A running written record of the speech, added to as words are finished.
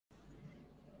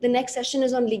The next session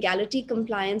is on legality,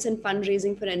 compliance, and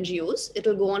fundraising for NGOs. It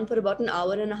will go on for about an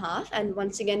hour and a half. And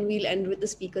once again, we'll end with the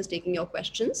speakers taking your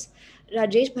questions.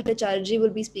 Rajesh Bhattacharjee will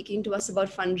be speaking to us about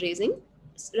fundraising.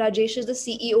 Rajesh is the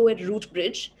CEO at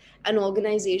Rootbridge, an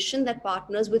organization that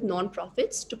partners with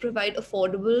nonprofits to provide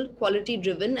affordable,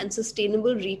 quality-driven, and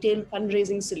sustainable retail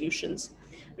fundraising solutions.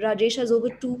 Rajesh has over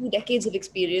 2 decades of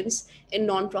experience in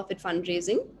nonprofit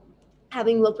fundraising,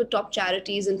 having worked with top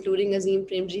charities including Azim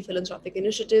Premji Philanthropic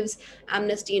Initiatives,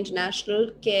 Amnesty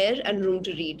International, CARE, and Room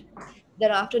to Read.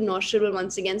 Thereafter, Naushad will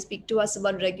once again speak to us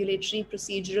about regulatory,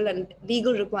 procedural, and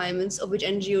legal requirements of which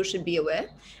NGOs should be aware.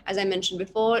 As I mentioned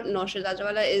before, Naushad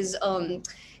Ajwala is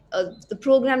the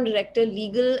Program Director,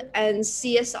 Legal and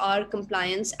CSR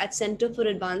Compliance at Center for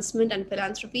Advancement and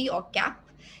Philanthropy, or CAP.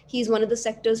 He's one of the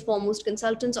sector's foremost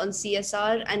consultants on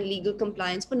CSR and legal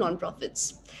compliance for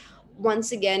nonprofits.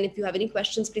 Once again, if you have any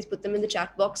questions, please put them in the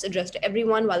chat box addressed to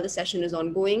everyone while the session is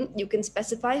ongoing. You can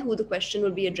specify who the question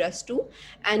will be addressed to,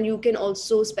 and you can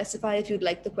also specify if you'd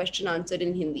like the question answered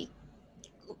in Hindi.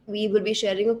 We will be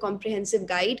sharing a comprehensive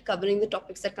guide covering the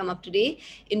topics that come up today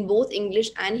in both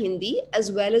English and Hindi,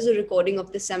 as well as a recording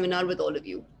of this seminar with all of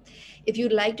you. If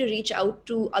you'd like to reach out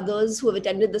to others who have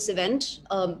attended this event,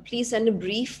 please send a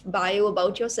brief bio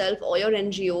about yourself or your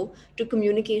NGO to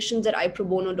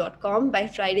communications@iprobono.com by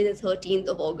Friday the 13th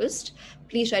of August.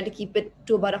 Please try to keep it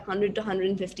to about 100 to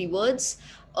 150 words.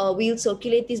 We'll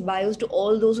circulate these bios to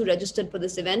all those who registered for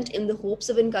this event in the hopes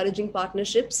of encouraging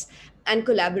partnerships and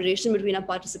collaboration between our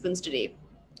participants today.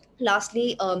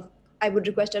 Lastly, I would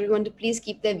request everyone to please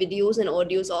keep their videos and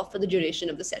audios off for the duration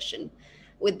of the session.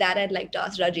 With that, I'd like to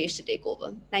ask Rajesh to take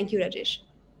over. Thank you, Rajesh.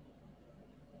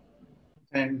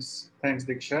 Thanks,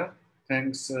 Diksha.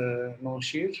 Thanks,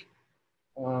 Naushad.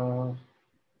 In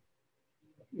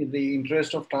the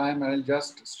interest of time, I'll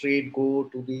just straight go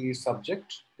to the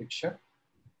subject, Diksha.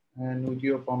 And with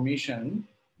your permission,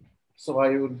 so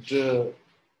I would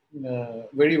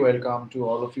very welcome to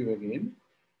all of you again.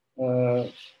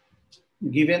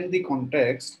 Given the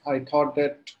context, I thought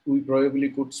that we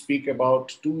probably could speak about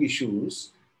two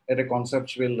issues at a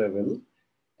conceptual level.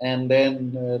 And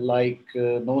then like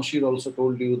Naushad also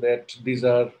told you that these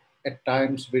are at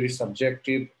times very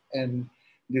subjective, and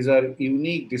these are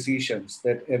unique decisions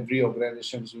that every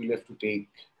organization will have to take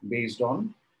based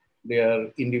on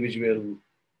their individual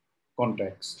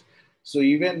context. So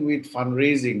even with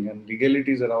fundraising and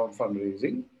legalities around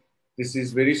fundraising, this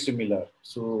is very similar.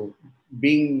 So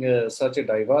being such a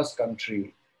diverse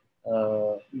country,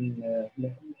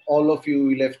 all of you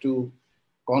will have to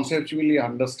conceptually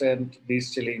understand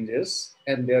these challenges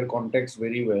and their context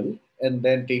very well, and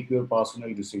then take your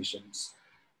personal decisions.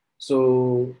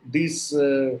 So this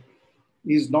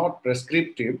is not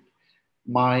prescriptive.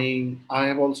 I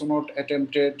have also not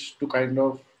attempted to kind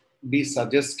of be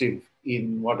suggestive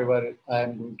in whatever I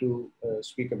am going to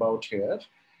speak about here.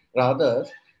 Rather,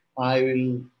 I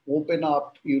will open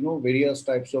up, various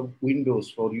types of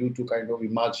windows for you to kind of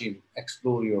imagine,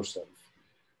 explore yourself.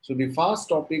 So the first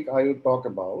topic I will talk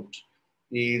about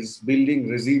is building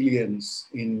resilience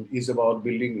in civil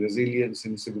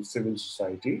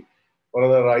society. What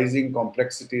are the rising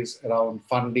complexities around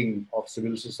funding of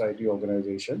civil society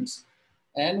organizations?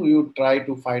 And we would try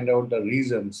to find out the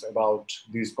reasons about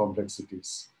these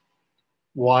complexities.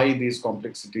 Why these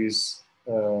complexities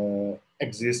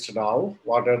exist now,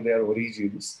 what are their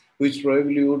origins, which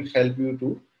probably would help you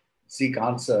to seek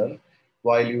answer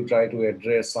while you try to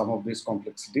address some of these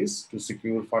complexities to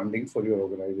secure funding for your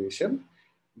organization.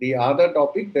 The other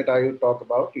topic that I will talk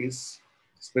about is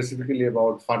specifically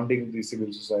about funding the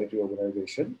civil society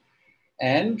organization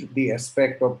and the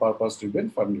aspect of purpose-driven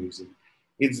fundraising.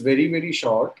 It's very, very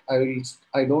short. I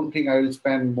don't think I will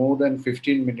spend more than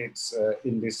 15 minutes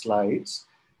in these slides.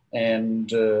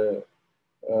 And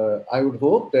I would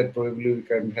hope that probably we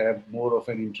can have more of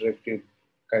an interactive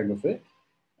kind of a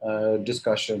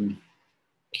discussion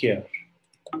here.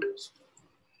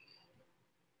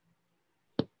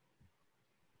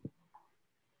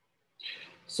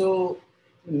 So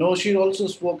Naushad also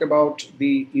spoke about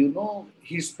the,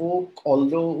 he spoke,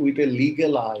 although with a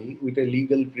legal eye, with a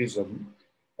legal prism,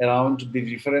 around the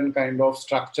different kind of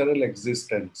structural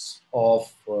existence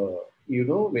of,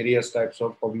 various types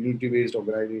of community-based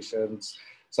organizations,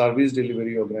 service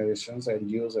delivery organizations,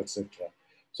 NGOs, etc.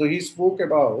 So he spoke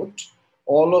about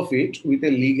all of it with a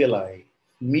legal eye.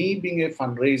 Me being a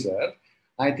fundraiser,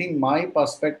 I think my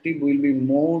perspective will be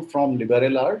more from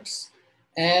liberal arts,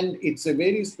 and it's a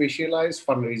very specialized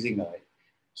fundraising eye.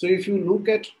 So if you look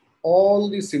at all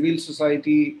the civil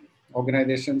society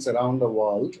organizations around the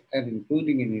world, and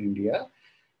including in India,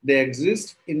 they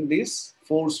exist in these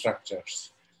four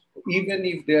structures. even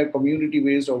if they are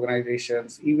community-based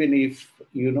organizations, even if,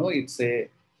 it's a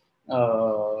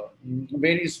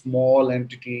very small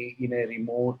entity in a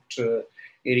remote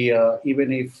area,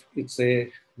 even if it's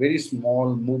a very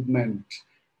small movement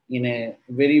in a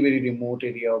very, very remote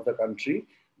area of the country,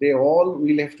 they all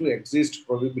will have to exist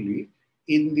probably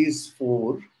in these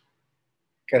four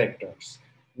characters.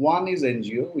 One is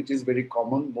NGO, which is very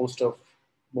common. Most of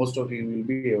you will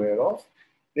be aware of.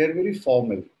 They are very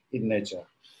formal in nature.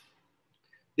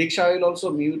 Diksha will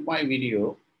also mute my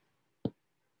video.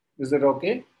 Is that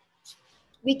okay?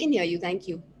 We can hear you. Thank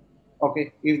you.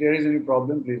 Okay. If there is any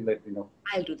problem, please let me know.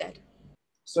 I'll do that.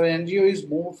 So NGO is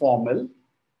more formal,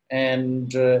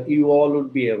 and you all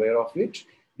would be aware of it.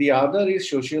 The other is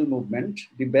social movement.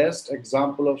 The best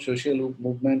example of social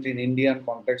movement in Indian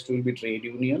context will be trade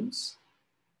unions.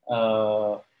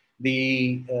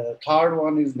 The third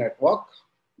one is network.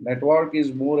 Network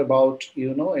is more about,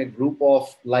 a group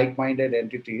of like-minded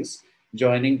entities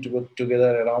joining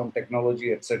together around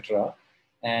technology, etc.,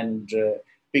 and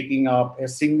picking up a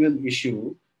single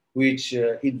issue which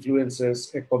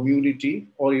influences a community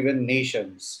or even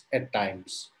nations at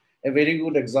times. A very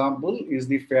good example is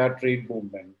the fair trade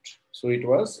movement. So it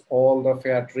was all the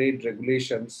fair trade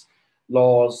regulations,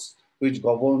 laws, which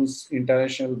governs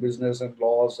international business and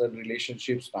laws and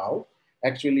relationships now,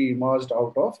 actually emerged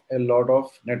out of a lot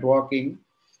of networking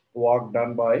work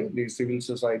done by the civil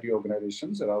society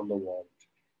organizations around the world.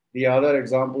 The other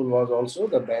example was also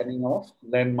the banning of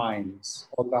landmines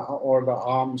or the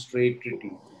Arms Trade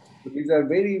Treaty. So these are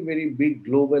very, very big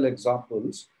global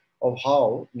examples of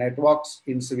how networks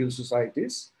in civil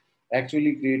societies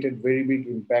actually created very big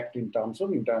impact in terms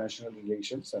of international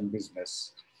relations and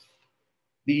business.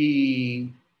 The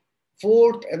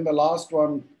fourth and the last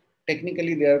one,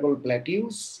 technically they are called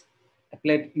plateaus.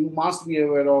 You must be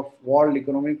aware of World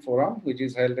Economic Forum, which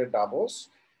is held at Davos,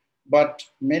 but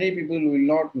many people will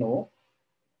not know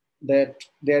that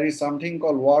there is something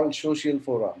called World Social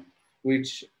Forum,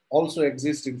 which also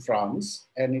exists in France,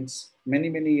 and it's many,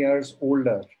 many years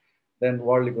older than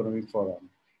World Economic Forum.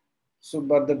 So,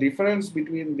 but the difference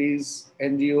between these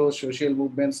NGO social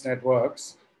movements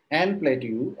networks and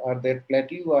plateau are that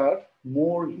plateau are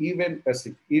more event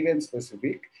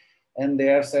specific, and they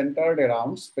are centered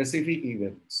around specific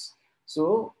events.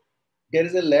 So there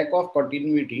is a lack of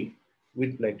continuity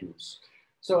with plateaus.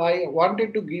 So I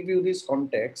wanted to give you this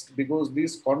context because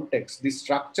this context, the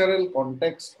structural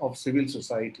context of civil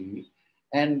society,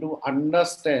 and to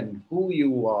understand who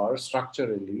you are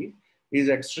structurally is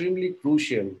extremely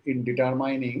crucial in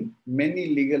determining many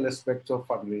legal aspects of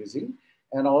fundraising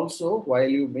and also while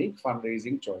you make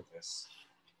fundraising choices.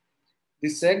 The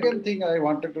second thing I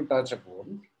wanted to touch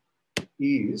upon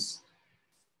is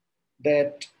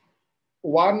that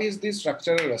one is the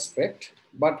structural aspect,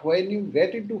 but when you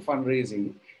get into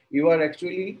fundraising, you are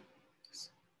actually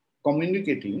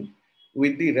communicating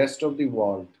with the rest of the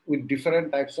world, with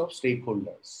different types of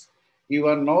stakeholders. You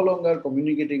are no longer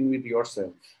communicating with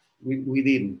yourself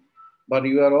within, but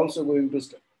you are also going to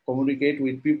communicate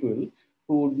with people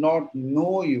who would not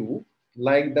know you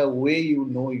like the way you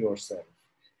know yourself.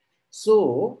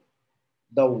 So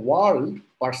the world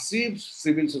perceives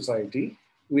civil society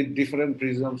with different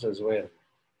prisms as well.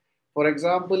 For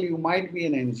example, you might be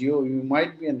an NGO, you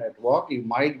might be a network, you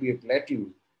might be a plateau,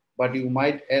 but you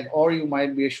might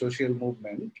be a social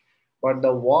movement, but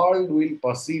the world will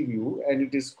perceive you and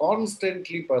it is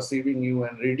constantly perceiving you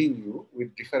and reading you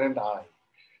with different eye.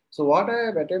 So what I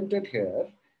have attempted here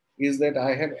is that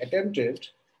I have attempted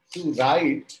to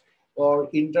write or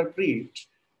interpret,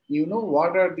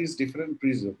 what are these different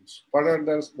prisms? What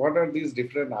are these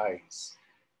different eyes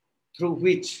through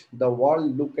which the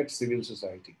world look at civil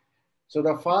society? So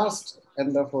the first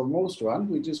and the foremost one,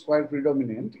 which is quite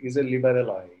predominant, is a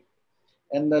liberal eye.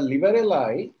 And the liberal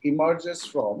eye emerges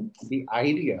from the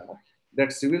idea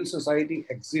that civil society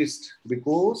exists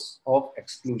because of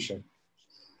exclusion.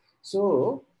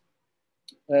 So,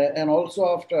 and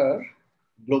also after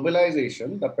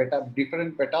globalization, the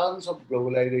different patterns of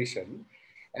globalization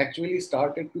actually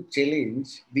started to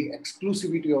challenge the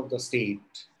exclusivity of the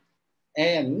state.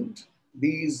 And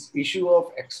these issue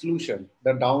of exclusion,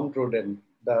 the downtrodden,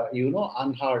 the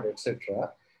unheard,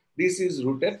 etc., this is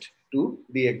rooted to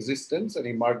the existence and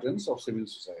emergence of civil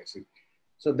society.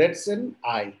 So that's an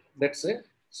I. That's it.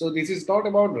 So this is not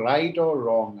about right or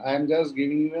wrong. I am just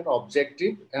giving you an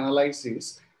objective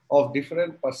analysis of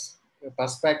different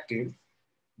perspective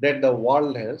that the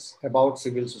world has about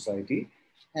civil society,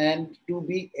 and to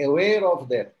be aware of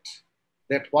that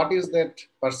what is that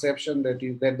perception that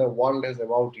the world has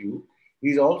about you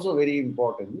is also very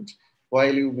important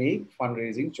while you make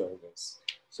fundraising choices.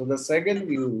 So the second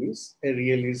view is a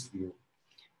realist view,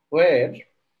 where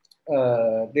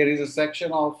there is a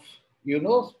section of,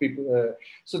 people.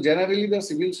 So generally the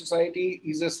civil society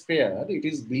is a sphere, it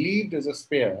is believed as a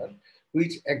sphere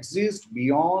which exists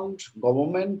beyond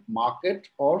government, market,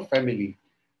 or family.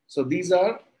 So these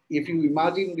are, if you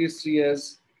imagine these three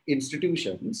as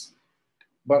institutions,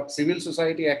 but civil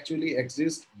society actually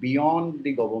exists beyond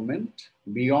the government,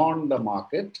 beyond the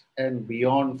market, and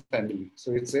beyond family.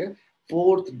 So it's a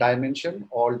fourth dimension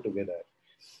altogether.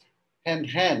 And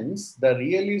hence, the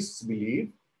realists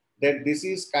believe that this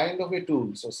is kind of a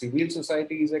tool. So civil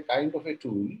society is a kind of a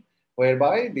tool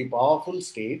whereby the powerful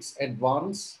states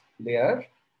advance their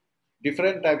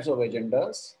different types of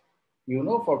agendas,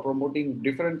 for promoting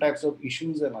different types of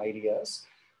issues and ideas.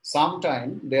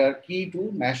 Sometimes they are key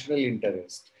to national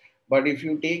interest. But if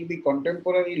you take the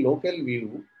contemporary local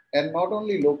view, and not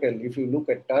only local, if you look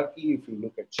at Turkey, if you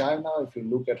look at China, if you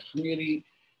look at Hungary,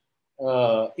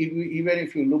 even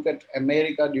if you look at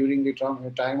America during the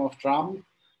time of Trump,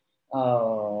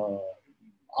 uh,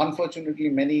 unfortunately,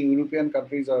 many European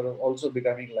countries are also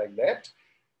becoming like that.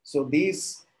 So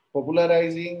these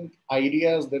popularizing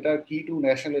ideas that are key to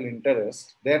national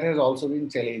interest, that has also been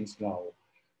challenged now.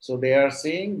 So they are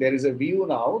saying there is a view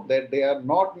now that they are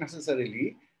not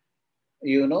necessarily,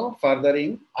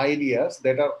 furthering ideas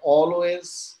that are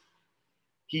always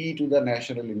key to the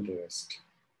national interest.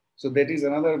 So that is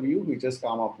another view which has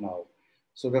come up now.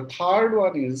 So the third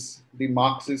one is the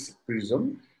Marxist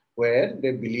prism, where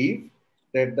they believe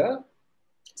that the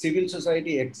civil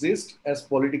society exists as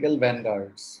political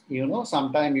vanguards,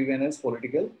 sometimes even as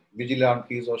political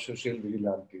vigilantes or social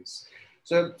vigilantes.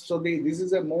 So this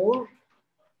is a more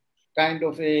kind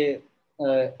of a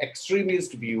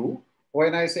extremist view.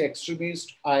 When I say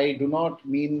extremist, I do not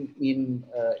mean in,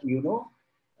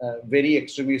 very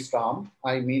extremist term.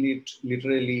 I mean it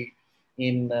literally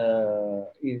in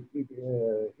the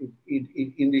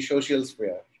social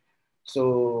sphere.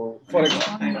 So, for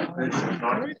example,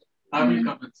 I will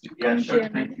come and see. Yeah, sure.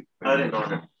 Thank you.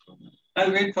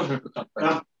 I'll wait for her to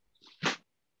come.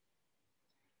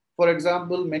 For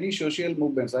example, many social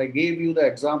movements, I gave you the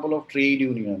example of trade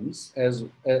unions as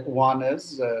one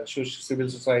as civil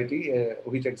society,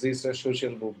 which exists as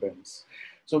social movements.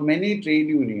 So many trade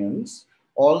unions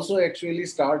also actually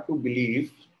start to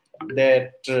believe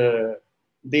that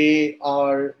they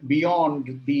are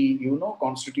beyond the,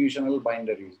 constitutional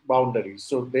boundaries.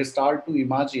 So they start to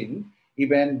imagine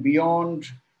even beyond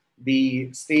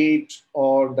the state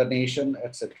or the nation,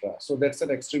 etc. So that's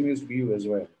an extremist view as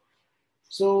well.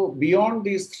 So beyond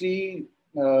these three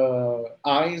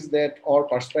eyes that or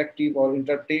perspective or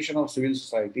interpretation of civil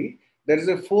society, there is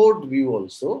a fourth view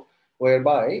also,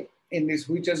 whereby in this,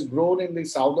 which has grown in the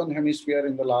southern hemisphere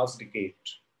in the last decade.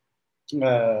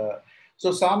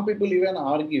 So some people even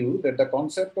argue that the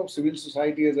concept of civil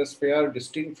society as a sphere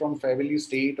distinct from family,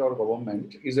 state, or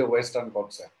government is a Western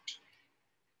concept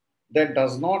that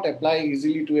does not apply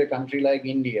easily to a country like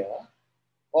India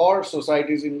or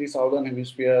societies in the southern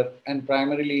hemisphere, and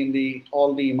primarily in the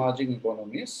all the emerging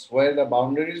economies, where the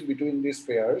boundaries between these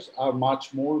spheres are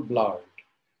much more blurred.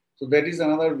 So that is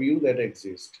another view that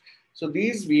exists. So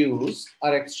these views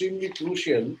are extremely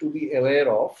crucial to be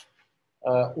aware of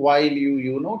while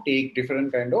you take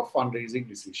different kind of fundraising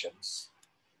decisions.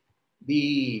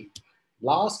 The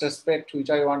last aspect which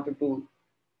I wanted to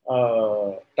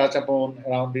touch upon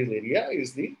around this area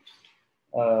is the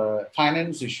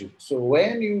finance issue. So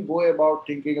when you go about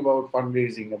thinking about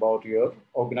fundraising about your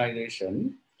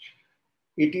organization,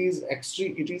 it is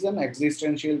an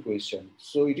existential question.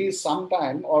 So it is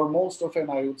sometime or most often,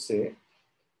 I would say,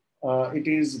 it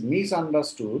is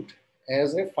misunderstood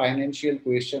as a financial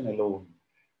question alone.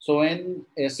 So when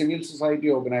a civil society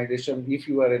organization, if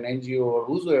you are an NGO or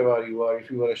whosoever you are,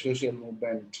 if you are a social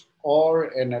movement or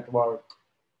a network,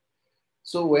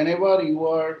 so whenever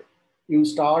you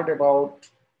start about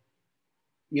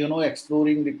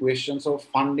exploring the questions of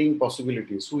funding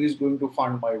possibilities, who is going to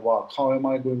fund my work, how am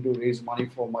I going to raise money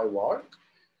for my work,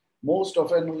 most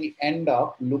often we end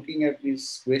up looking at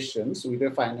these questions with a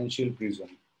financial prism.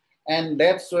 And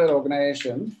that's where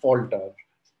organizations falter.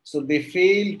 So they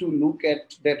fail to look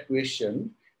at that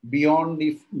question beyond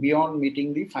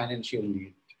meeting the financial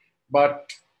need.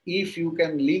 But if you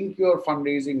can link your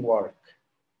fundraising work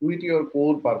with your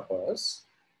core purpose,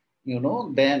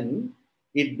 then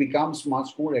it becomes much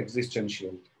more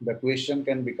existential. The question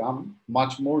can become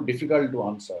much more difficult to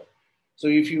answer. So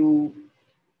if you,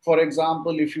 for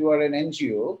example, if you are an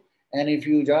NGO and if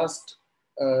you just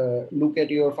look at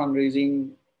your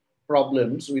fundraising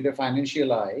problems with a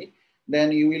financial eye,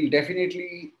 then you will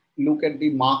definitely look at the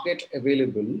market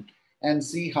available and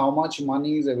see how much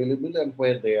money is available and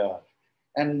where they are.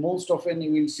 And most often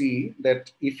you will see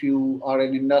that if you are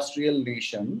an industrial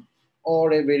nation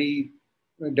or a very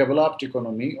developed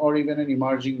economy or even an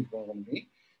emerging economy,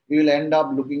 you will end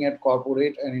up looking at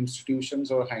corporate and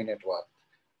institutions or high net worth.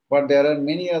 But there are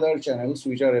many other channels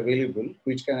which are available,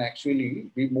 which can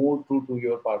actually be more true to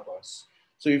your purpose.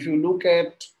 So if you look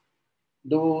at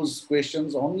those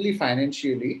questions only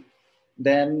financially,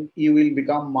 then you will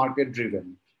become market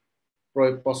driven,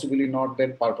 possibly not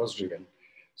that purpose driven.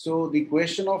 So the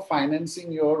question of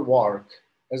financing your work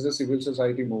as a civil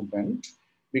society movement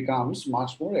becomes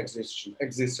much more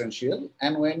existential.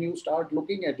 And when you start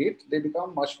looking at it, they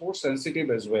become much more sensitive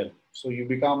as well. So you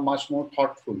become much more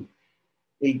thoughtful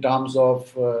in terms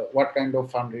of what kind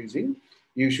of fundraising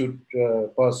you should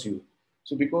pursue.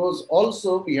 So because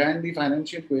also behind the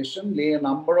financial question lay a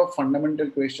number of fundamental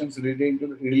questions relating to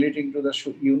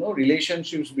the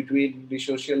relationships between the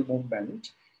social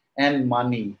movement and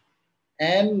money,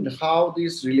 and how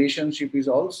this relationship is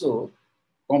also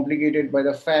complicated by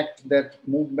the fact that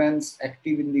movements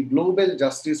active in the global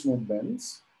justice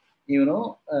movements,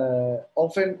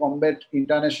 often combat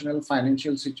international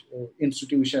financial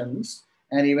institutions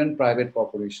and even private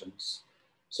corporations.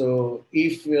 So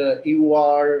if you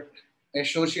are a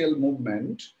social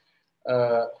movement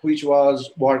which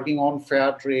was working on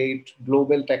fair trade,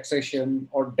 global taxation,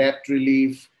 or debt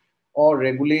relief, or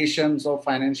regulations of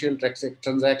financial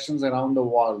transactions around the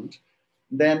world,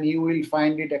 then you will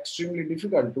find it extremely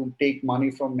difficult to take money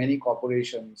from many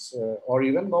corporations or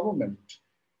even government.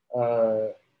 Uh,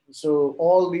 so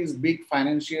all these big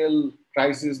financial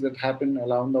crises that happen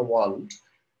around the world,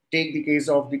 take the case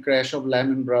of the crash of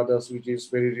Lehman Brothers, which is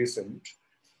very recent.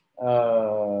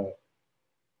 Uh,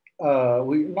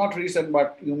 not recent,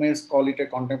 but you may call it a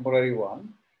contemporary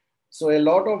one. So a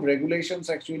lot of regulations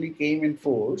actually came in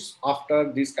force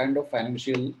after this kind of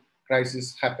financial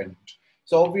crisis happened.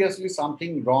 So obviously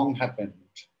something wrong happened.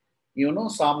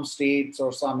 Some states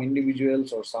or some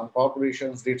individuals or some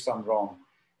corporations did some wrong.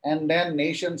 And then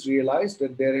nations realized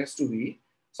that there has to be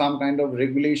some kind of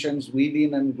regulations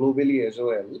within and globally as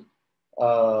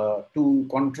well to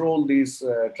control these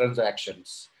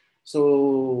transactions.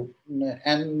 So,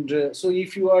 so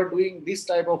if you are doing this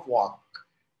type of work,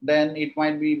 then it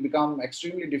might become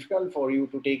extremely difficult for you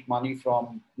to take money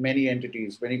from many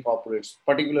entities, many corporates,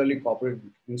 particularly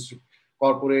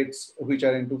corporates which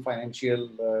are into financial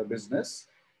business,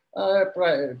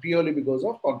 purely because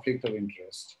of conflict of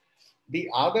interest.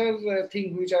 The other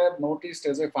thing which I have noticed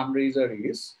as a fundraiser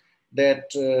is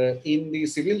that in the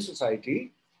civil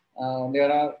society,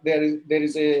 there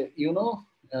is a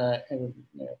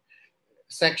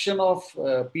section of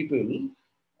people.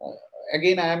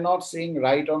 Again, I am not saying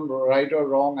right or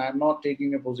wrong. I am not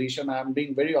taking a position. I am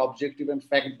being very objective and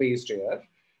fact based here.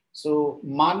 So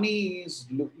money is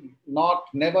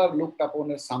never looked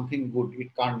upon as something good.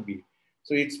 It can't be.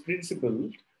 So it's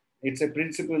principled. It's a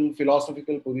principled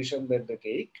philosophical position that they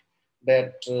take.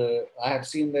 That I have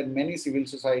seen that many civil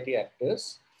society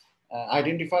actors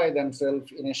identify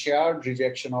themselves in a shared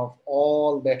rejection of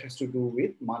all that has to do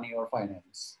with money or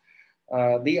finance.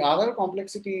 The other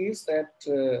complexity is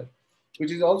that,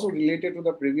 which is also related to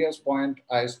the previous point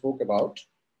I spoke about,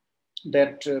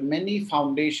 that many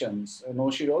foundations,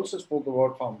 Noshir also spoke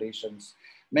about foundations,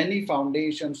 many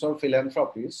foundations or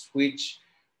philanthropies which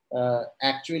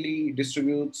actually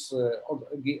distributes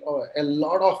a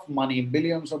lot of money,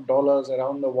 billions of dollars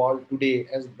around the world today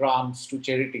as grants to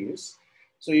charities.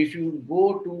 So if you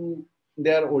go to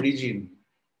their origin,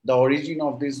 the origin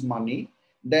of this money,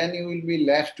 then you will be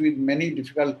left with many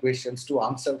difficult questions to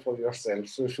answer for yourself.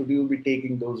 So should you be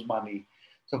taking those money?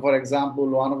 So for example,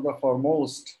 one of the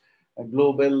foremost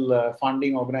global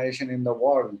funding organization in the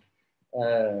world,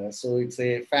 so it's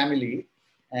a family,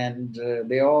 and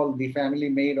the family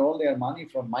made all their money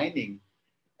from mining.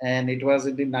 And it was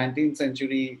in the 19th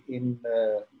century in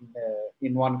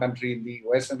one country in the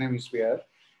Western Hemisphere.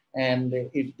 And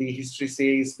the history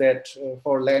says that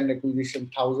for land acquisition,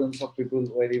 thousands of people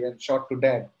were even shot to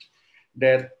death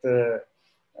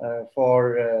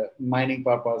for mining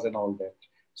purpose and all that.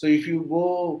 So if you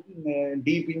go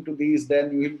deep into these,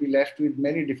 then you will be left with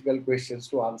many difficult questions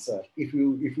to answer. If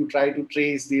you try to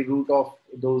trace the root of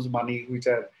those money which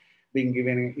are being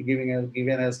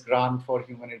given as grant for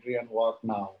humanitarian work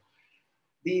now.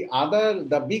 The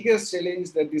biggest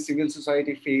challenge that the civil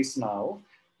society face now,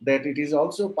 that it is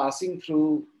also passing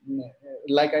through,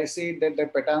 like I said, that the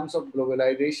patterns of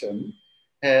globalization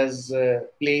has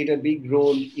played a big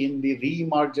role in the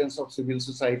re-emergence of civil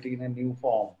society in a new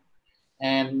form.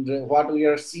 And what we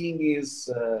are seeing is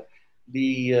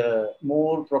the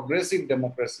more progressive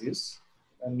democracies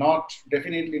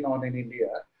definitely not in India,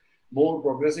 more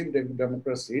progressive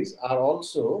democracies are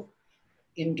also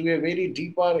into a very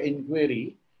deeper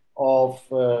inquiry of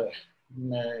the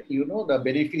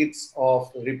benefits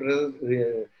of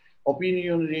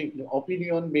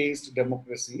opinion-based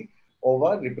democracy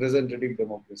over representative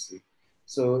democracy.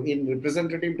 So in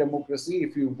representative democracy,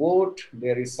 if you vote,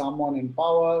 there is someone in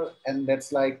power, and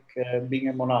that's like being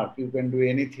a monarch. You can do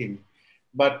anything.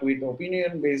 But with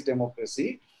opinion-based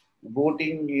democracy,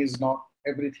 voting is not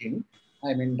everything.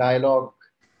 I mean, dialogue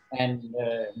and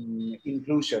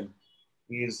inclusion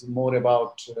is more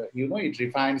about, it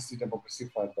refines the democracy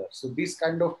further. So these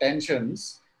kind of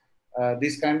tensions,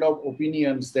 these kind of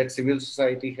opinions that civil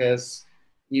society has,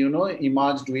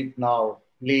 emerged with now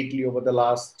lately over the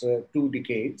last 2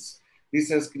 decades, this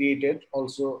has created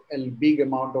also a big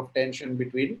amount of tension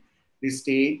between the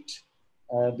state,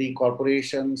 the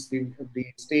corporations, the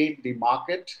state, the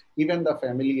market, even the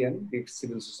family and the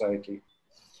civil society.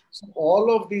 So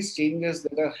all of these changes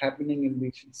that are happening in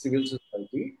the civil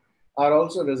society are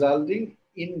also resulting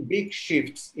in big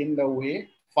shifts in the way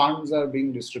funds are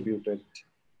being distributed.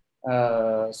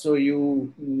 So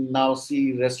you now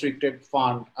see restricted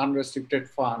fund, unrestricted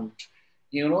fund.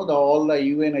 All the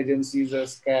UN agencies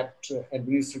has capped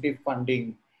administrative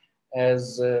funding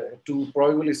as to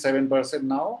probably 7%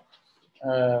 now.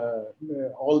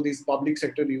 All these public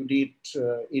sector unit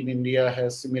in India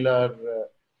has similar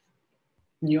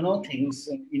things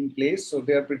in place, so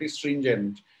they are pretty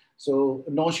stringent. So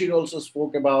Noshir also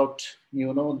spoke about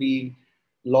the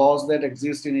laws that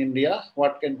exist in India,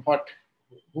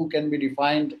 who can be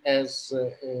defined as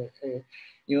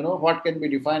what can be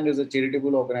defined as a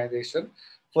charitable organization.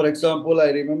 For example,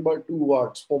 I remember two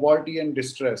words: poverty and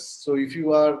distress. So if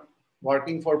you are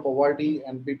working for poverty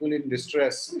and people in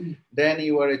distress, then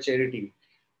you are a charity.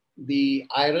 The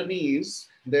irony is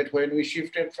that when we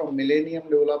shifted from Millennium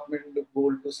Development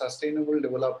Goal to Sustainable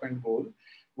Development Goal,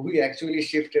 we actually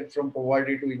shifted from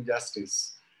poverty to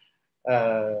injustice.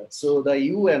 So the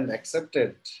UN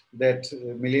accepted that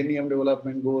Millennium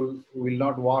Development Goal will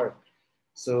not work.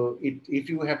 So if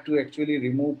you have to actually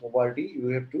remove poverty, you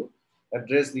have to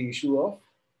address the issue of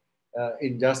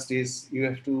injustice. You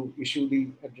have to issue the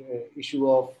issue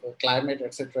of climate,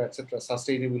 etc.,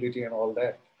 sustainability, and all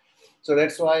that. So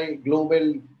that's why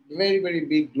very, very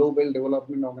big global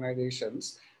development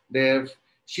organizations, they have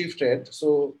shifted.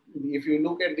 So if you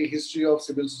look at the history of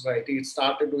civil society, it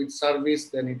started with service,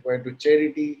 then it went to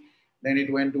charity, then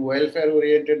it went to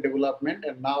welfare-oriented development,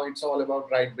 and now it's all about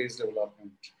right-based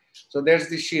development. So there's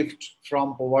the shift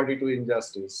from poverty to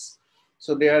injustice.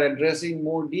 So they are addressing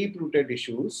more deep-rooted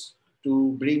issues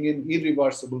to bring in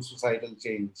irreversible societal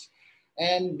change.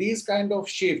 And these kind of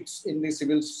shifts in the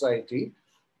civil society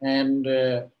and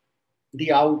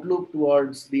the outlook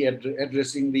towards the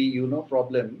addressing the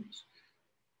problems.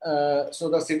 So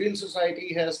the civil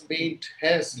society has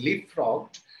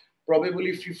leapfrogged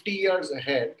probably 50 years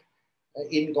ahead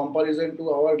in comparison to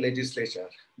our legislature.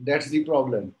 That's the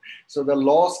problem. So the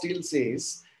law still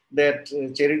says that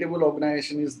charitable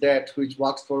organization is that which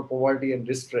works for poverty and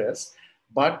distress,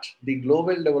 but the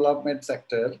global development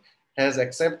sector has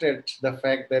accepted the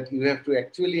fact that you have to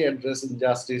actually address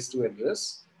injustice to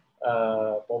address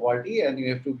poverty, and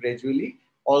you have to gradually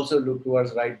also look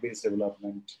towards right-based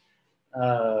development.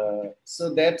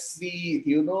 So that's the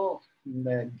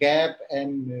gap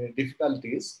and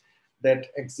difficulties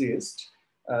that exist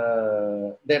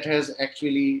that has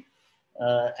actually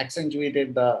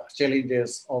accentuated the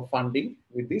challenges of funding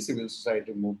with the civil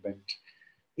society movement.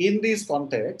 In this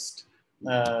context,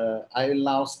 I will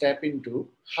now step into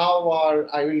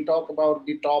I will talk about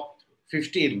the top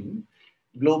 15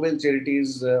 global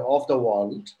charities of the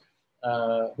world,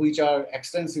 which are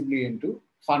extensively into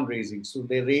fundraising. So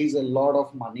they raise a lot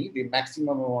of money, the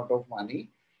maximum amount of money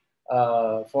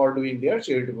for doing their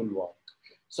charitable work.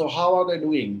 So how are they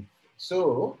doing?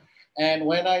 So, and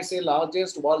when I say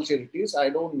largest world charities, I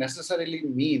don't necessarily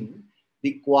mean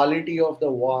the quality of the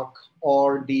work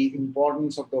or the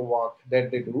importance of the work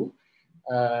that they do.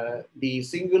 The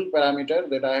single parameter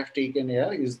that I have taken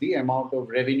here is the amount of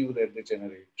revenue that they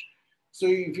generate. So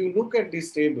if you look at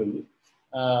this table,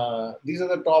 these are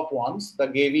the top ones. The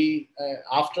Gavi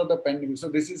after the pandemic. So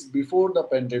this is before the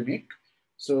pandemic.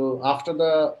 So after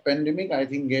the pandemic, I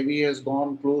think Gavi has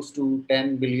gone close to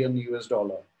 10 billion US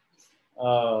dollar.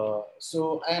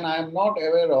 So, and I'm not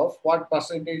aware of what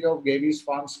percentage of Gavi's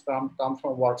funds come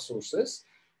from what sources.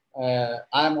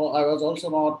 I was also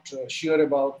not sure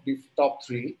about the top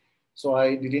three, so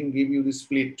I didn't give you the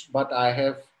split, but I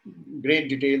have great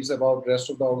details about rest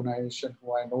of the organization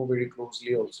who I know very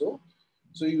closely also.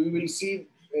 So you will see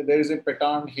there is a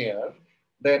pattern here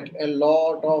that a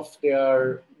lot of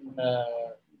their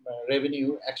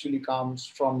revenue actually comes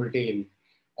from retail.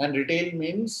 And retail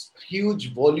means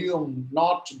huge volume,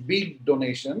 not big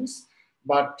donations,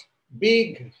 but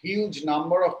big, huge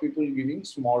number of people giving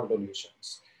small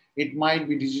donations. It might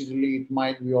be digitally, it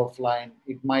might be offline,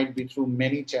 it might be through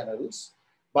many channels,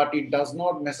 but it does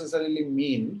not necessarily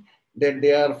mean that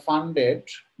they are funded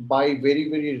by very,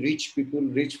 very rich people,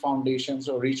 rich foundations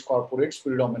or rich corporates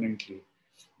predominantly.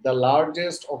 The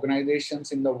largest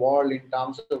organizations in the world in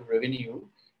terms of revenue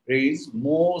raise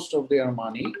most of their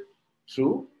money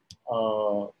through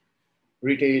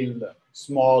retail,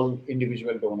 small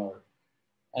individual donor.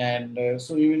 And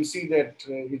so you will see that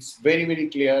it's very, very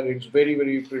clear, it's very,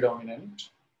 very predominant.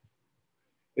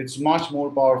 It's much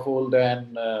more powerful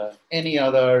than any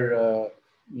other,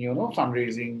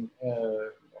 fundraising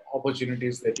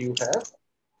opportunities that you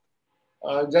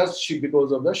have. Just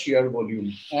because of the sheer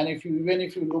volume. And even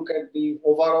if you look at the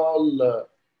overall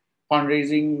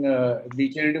fundraising, the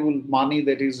charitable money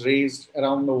that is raised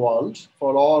around the world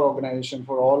for all organizations,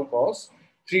 for all cause,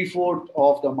 3/4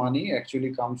 of the money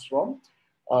actually comes from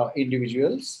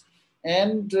individuals.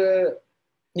 And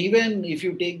even if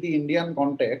you take the Indian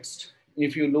context,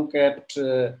 if you look at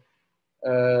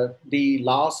the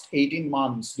last 18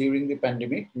 months during the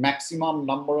pandemic, maximum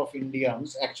number of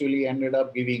Indians actually ended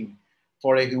up giving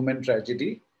for a human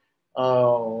tragedy.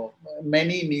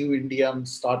 Many new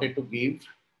Indians started to give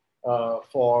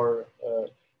for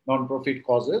non-profit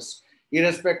causes,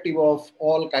 irrespective of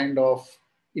all kind of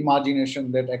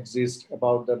imagination that exists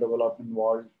about the development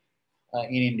world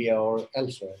in India or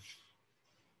elsewhere.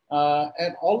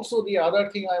 And also the other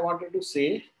thing I wanted to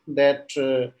say that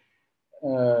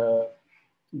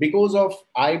because of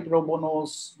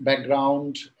iProbono's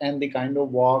background and the kind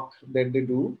of work that they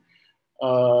do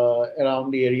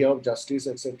around the area of justice,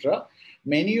 etc.,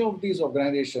 many of these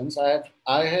organizations,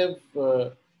 I have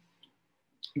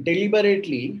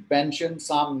deliberately mentioned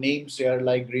some names here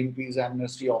like Greenpeace,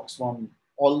 Amnesty, Oxfam,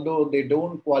 although they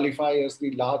don't qualify as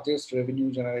the largest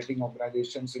revenue generating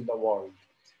organizations in the world.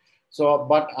 So,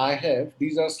 but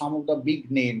these are some of the big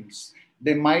names.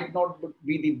 They might not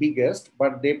be the biggest,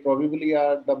 but they probably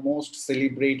are the most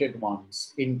celebrated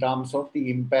ones in terms of the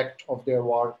impact of their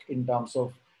work, in terms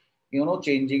of,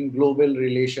 changing global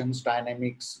relations,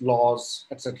 dynamics, laws,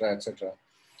 etc., etc.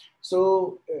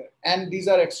 So, and these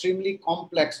are extremely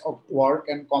complex of work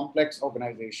and complex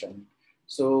organization.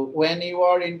 So when you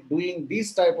are doing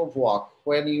this type of work,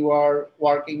 when you are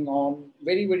working on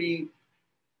very, very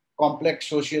complex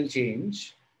social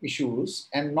change issues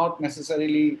and not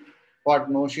necessarily what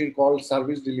Noshir called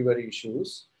service delivery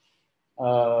issues.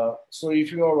 So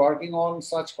if you are working on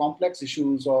such complex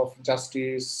issues of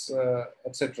justice,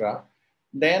 etc.,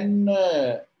 then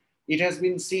it has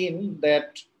been seen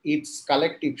that it's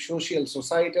collective, social,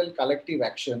 societal collective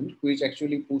action which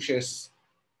actually pushes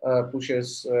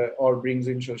or brings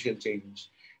in social change.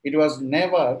 It was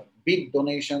never big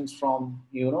donations from,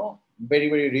 very,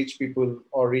 very rich people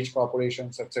or rich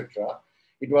corporations, etc.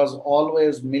 It was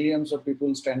always millions of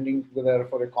people standing together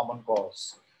for a common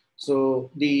cause. So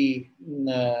the,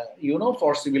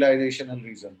 for civilizational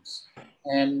reasons.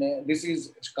 And this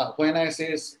is, when I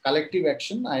say collective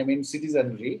action, I mean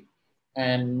citizenry.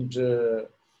 And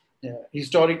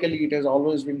historically, it has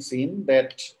always been seen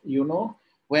that,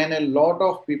 when a lot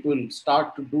of people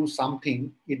start to do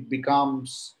something, it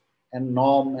becomes a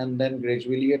norm and then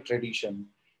gradually a tradition.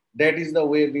 That is the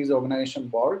way these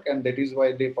organizations work, and that is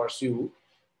why they pursue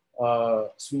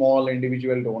small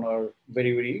individual donor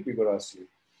very, very vigorously.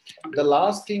 The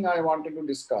last thing I wanted to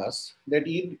discuss, that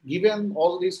given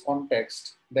all this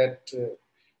context that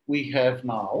we have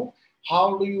now,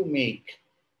 how do you make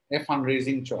a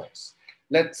fundraising choice?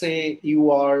 Let's say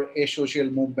you are a social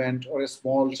movement or a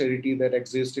small charity that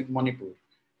exists in Manipur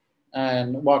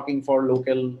and working for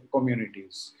local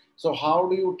communities. So how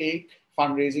do you take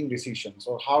fundraising decisions,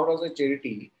 or how does a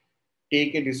charity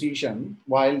take a decision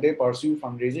while they pursue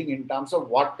fundraising in terms of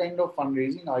what kind of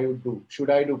fundraising I would do? Should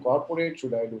I do corporate?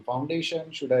 Should I do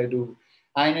foundation? Should I do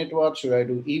high net worth? Should I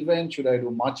do event? Should I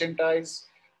do merchandise?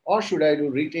 Or should I do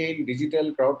retail,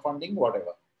 digital, crowdfunding,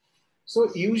 whatever?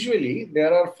 So usually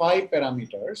there are 5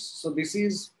 parameters. So this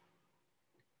is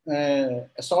a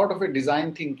sort of a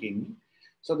design thinking.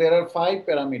 So there are 5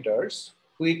 parameters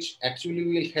which actually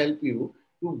will help you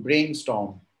to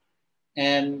brainstorm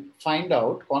and find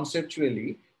out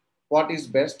conceptually what is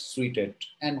best suited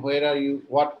and where are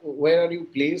you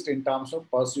placed in terms of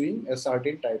pursuing a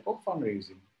certain type of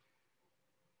fundraising.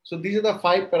 So these are the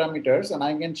 5 parameters, and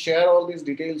I can share all these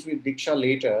details with Diksha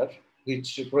later,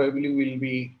 which probably will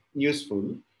be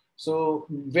useful. So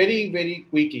very, very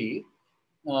quickly,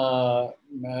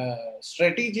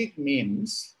 strategic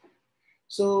means,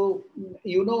 so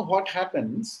you know what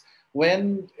happens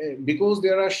when, because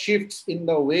there are shifts in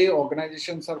the way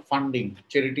organizations are funding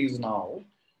charities now.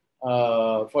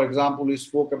 For example, we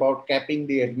spoke about capping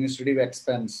the administrative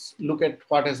expense. Look at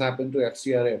what has happened to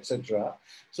FCRA, etc.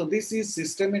 So this is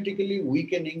systematically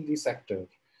weakening the sector.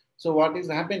 So what is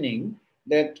happening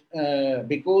that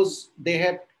because they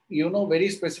have, you know, very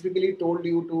specifically told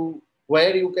you to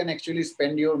where you can actually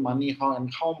spend your money, how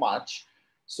and how much.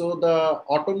 So the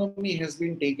autonomy has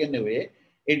been taken away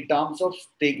in terms of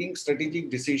taking strategic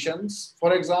decisions.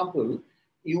 For example,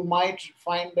 you might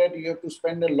find that you have to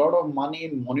spend a lot of money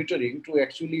in monitoring to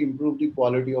actually improve the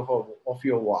quality of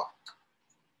your work.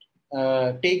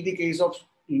 Take the case of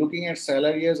looking at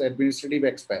salary as administrative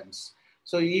expense.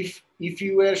 So if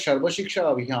you were Sarva Shiksha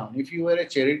Abhiyan, if you were a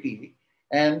charity,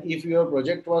 and if your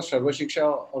project was Sarva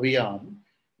Shiksha Abhiyan,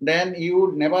 then you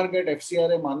would never get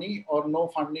FCRA money or no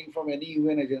funding from any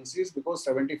UN agencies, because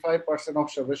 75% of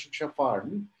Sarva Shiksha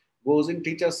fund goes in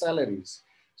teachers' salaries.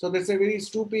 So that's a very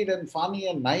stupid and funny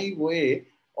and naive way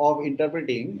of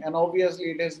interpreting, and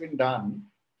obviously it has been done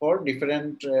for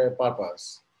different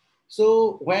purpose.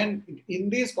 So when in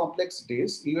these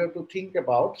complexities, you have to think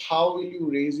about how will you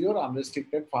raise your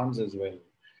unrestricted funds as well.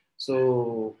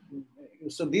 So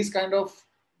these kind of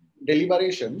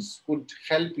deliberations could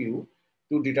help you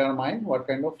to determine what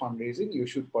kind of fundraising you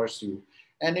should pursue.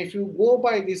 And if you go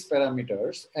by these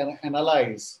parameters and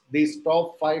analyze these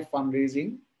top 5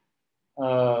 fundraising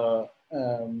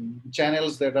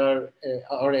channels that are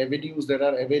or avenues that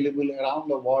are available around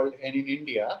the world and in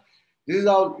India, this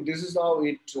is how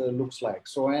it looks like.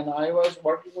 So when I was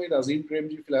working with Azim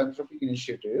Premji Philanthropic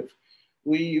Initiative,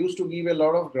 we used to give a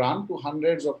lot of grant to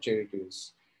hundreds of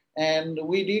charities. And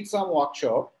we did some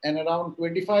workshop, and around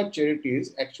 25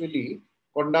 charities actually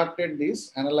conducted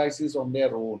this analysis on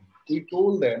their own. We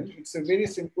told them it's a very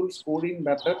simple scoring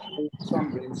method based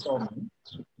on brainstorming.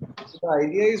 So the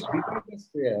idea is bigger the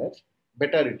square,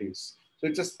 better it is. So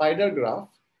it's a spider graph.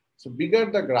 So bigger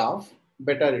the graph,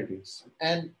 better it is.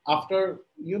 And after,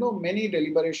 you know, many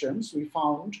deliberations, we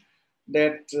found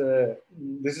that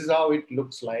this is how it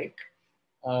looks like.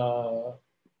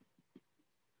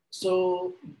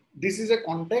 So this is a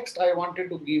context I wanted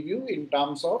to give you in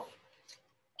terms of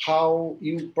how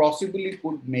you possibly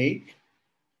could make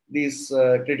these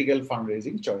critical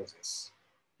fundraising choices.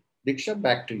 Diksha,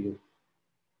 back to you.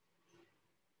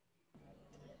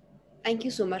 Thank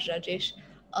you so much, Rajesh.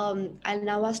 I'll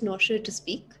now ask Noshir to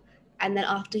speak, and then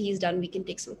after he's done, we can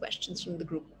take some questions from the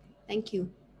group. Thank you.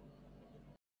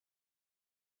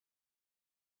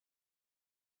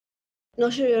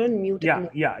 Noshir, you're on mute.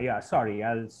 Yeah. Sorry,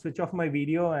 I'll switch off my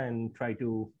video and try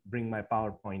to bring my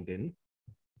PowerPoint in.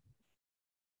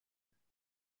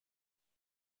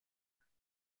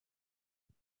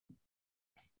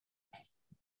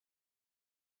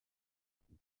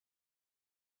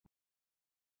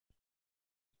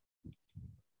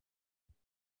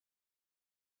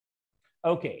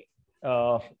 Okay,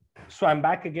 so I'm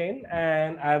back again,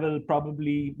 and I will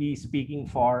probably be speaking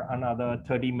for another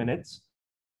 30 minutes.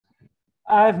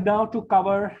 I have now to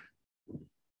cover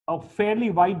a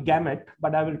fairly wide gamut,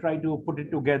 but I will try to put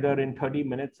it together in 30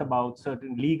 minutes about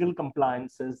certain legal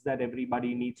compliances that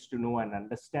everybody needs to know and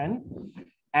understand,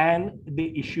 and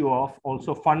the issue of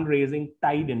also fundraising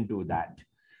tied into that.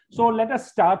 So let us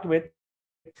start with,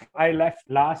 I left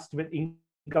last with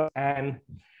income, and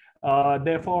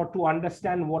therefore, to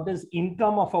understand what is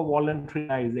income of a voluntary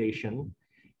organization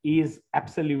is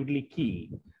absolutely key.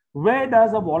 Where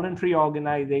does a voluntary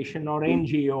organization or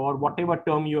NGO or whatever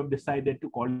term you have decided to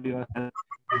call yourself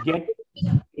get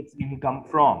its income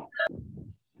from?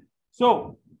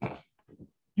 So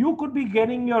you could be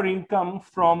getting your income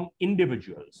from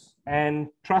individuals. And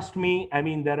trust me, I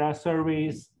mean, there are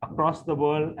surveys across the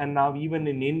world and now even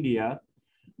in India,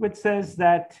 which says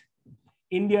that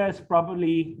India is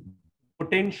probably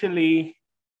potentially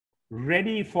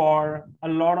ready for a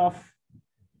lot of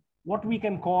what we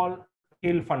can call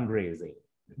scale fundraising,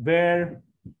 where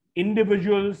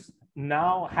individuals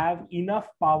now have enough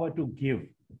power to give.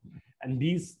 And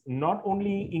these not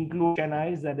only include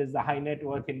HNIs, that is the high net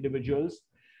worth individuals,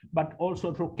 but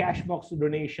also through cash box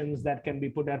donations that can be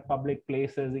put at public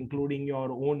places, including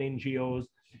your own NGOs,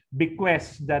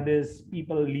 bequests, that is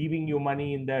people leaving you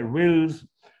money in their wills,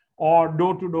 or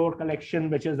door-to-door collection,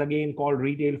 which is again called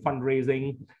retail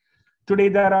fundraising. Today,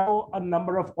 there are a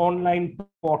number of online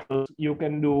portals. You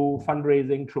can do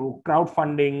fundraising through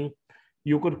crowdfunding.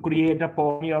 You could create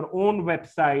on your own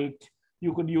website.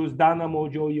 You could use Dana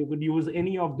Mojo. You could use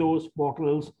any of those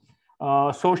portals,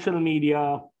 social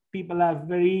media, people have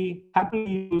very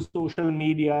happily used social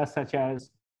media such as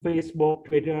Facebook,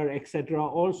 Twitter, etc.,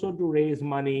 also to raise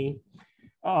money,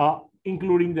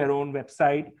 including their own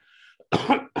website.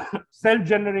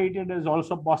 Self-generated is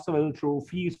also possible through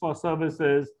fees for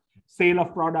services, sale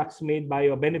of products made by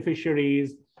your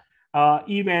beneficiaries,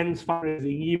 events,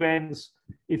 fundraising events.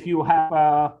 If you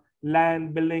have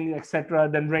land, buildings, etc.,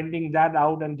 then renting that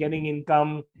out and getting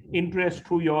income, interest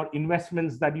through your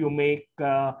investments that you make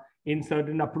in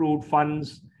certain approved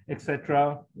funds,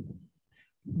 etc.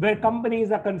 Where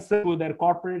companies are concerned with their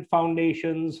corporate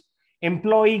foundations,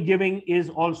 employee giving is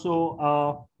also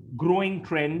a growing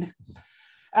trend.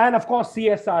 And of course,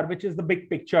 CSR, which is the big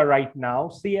picture right now.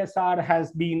 CSR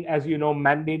has been, as you know,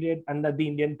 mandated under the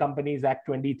Indian Companies Act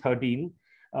 2013,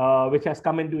 which has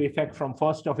come into effect from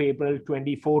 1st of April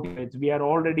 2014. We are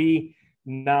already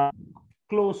now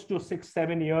close to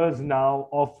 6-7 years now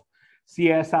of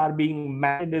CSR being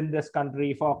mandated in this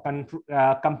country for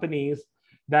companies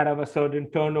that have a certain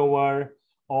turnover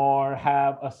or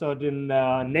have a certain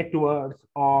net worth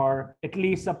or at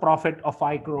least a profit of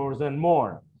 5 crores and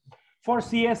more. For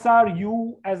CSR,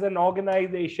 you as an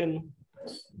organization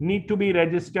need to be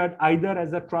registered either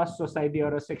as a trust society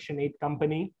or a Section 8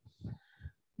 company.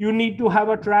 You need to have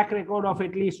a track record of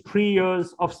at least 3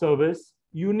 years of service.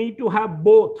 You need to have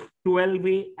both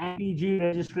 12A and PG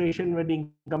registration with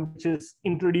income, which is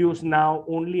introduced now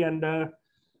only under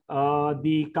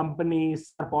the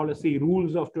company's policy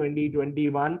rules of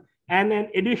 2021. And an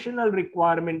additional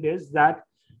requirement is that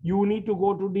you need to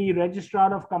go to the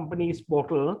Registrar of Companies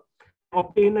portal,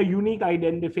 obtain a unique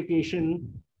identification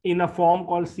in a form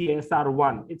called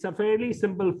CSR1. It's a fairly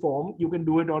simple form. You can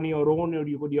do it on your own, or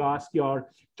you could ask your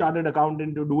chartered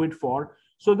accountant to do it for.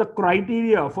 So the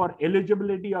criteria for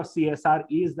eligibility of CSR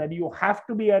is that you have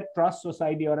to be a trust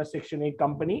society or a Section 8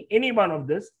 company, any one of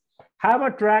this, have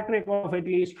a track record of at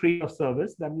least 3 years of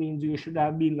service. That means you should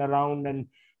have been around and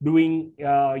doing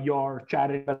your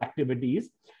charitable activities.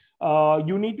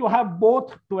 You need to have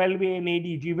both 12A and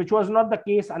ADG, which was not the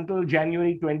case until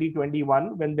January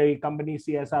 2021 when the company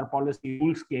CSR policy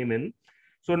rules came in.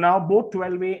 So now both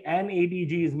 12A and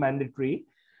ADG is mandatory.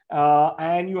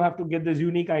 And you have to get this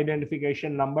unique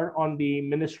identification number on the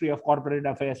Ministry of Corporate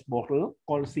Affairs portal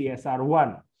called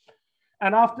CSR1.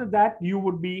 And after that, you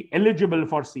would be eligible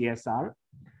for CSR.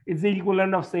 It's the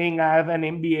equivalent of saying, I have an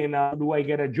MBA now, do I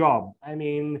get a job? I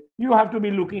mean, you have to be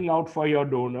looking out for your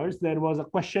donors. There was a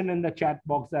question in the chat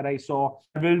box that I saw,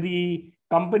 will the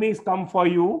companies come for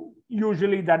you?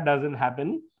 Usually that doesn't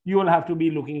happen. You will have to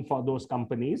be looking for those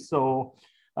companies. So,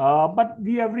 but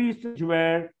we have reached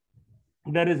where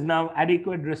there is now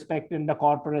adequate respect in the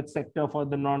corporate sector for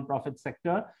the non-profit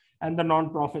sector. And the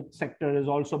non-profit sector is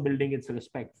also building its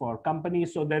respect for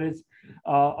companies. So there is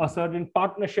a certain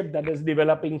partnership that is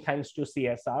developing thanks to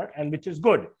CSR, and which is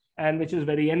good and which is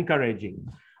very encouraging.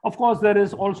 Of course, there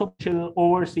is also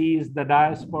overseas. The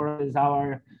diaspora is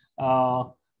our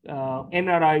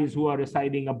NRIs who are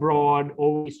residing abroad,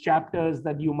 overseas chapters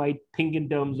that you might think in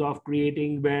terms of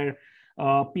creating where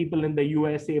people in the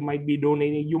USA might be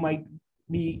donating. You might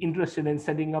be interested in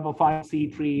setting up a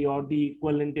 5C3 or the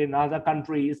equivalent in other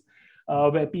countries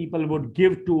where people would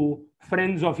give to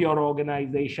friends of your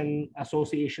organization,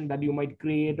 association that you might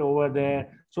create over there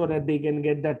so that they can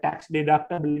get the tax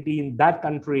deductibility in that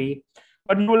country.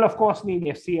 But you will, of course, need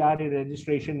FCRA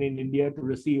registration in India to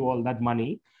receive all that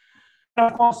money.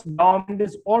 And of course, government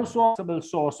is also a possible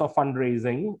source of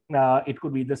fundraising. It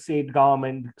could be the state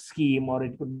government scheme, or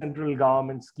it could be central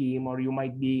government scheme, or you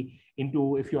might be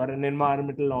into, if you are an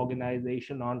environmental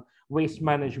organization, on waste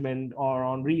management or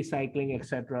on recycling,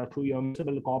 etc., through your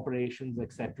municipal corporations,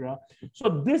 etc.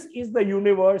 So this is the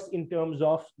universe in terms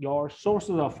of your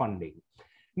sources of funding.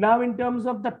 Now, in terms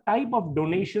of the type of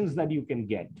donations that you can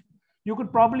get, you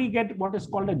could probably get what is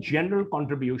called a general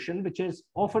contribution, which is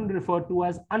often referred to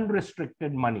as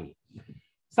unrestricted money.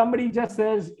 Somebody just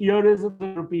says, here is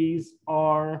rupees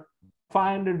or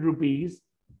 500 rupees.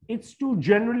 It's to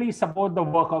generally support the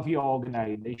work of your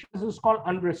organization. This is called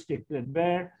unrestricted,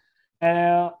 where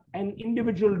an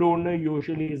individual donor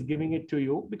usually is giving it to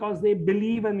you because they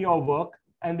believe in your work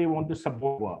and they want to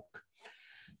support work.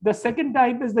 The second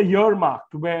type is the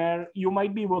earmarked, where you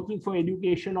might be working for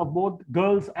education of both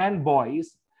girls and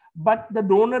boys, but the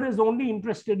donor is only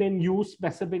interested in you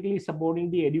specifically supporting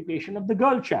the education of the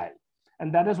girl child.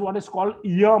 And that is what is called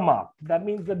earmarked. That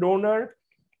means the donor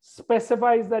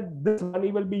specifies that this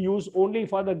money will be used only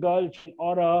for the girl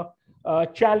or a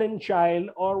challenge child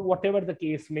or whatever the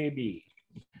case may be.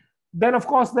 Then, of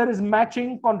course, there is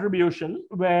matching contribution,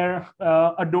 where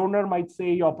a donor might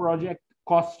say your project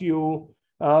costs you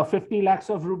 50 lakhs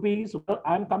of rupees. Well,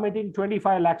 I'm committing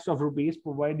 25 lakhs of rupees,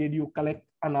 provided you collect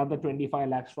another 25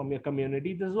 lakhs from your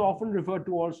community. This is often referred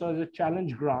to also as a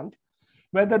challenge grant,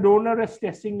 where the donor is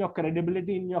testing your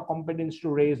credibility and your competence to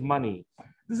raise money.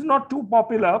 This is not too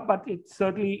popular, but it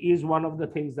certainly is one of the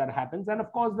things that happens. And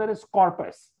of course, there is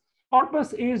corpus.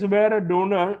 Corpus is where a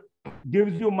donor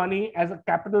gives you money as a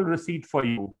capital receipt for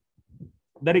you.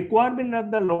 The requirement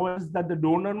of the law is that the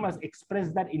donor must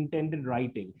express that intent in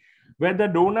writing, where the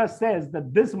donor says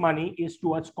that this money is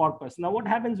towards corpus. Now, what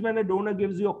happens when a donor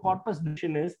gives you a corpus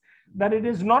donation is that it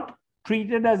is not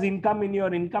treated as income in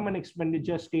your income and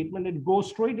expenditure statement. It goes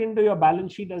straight into your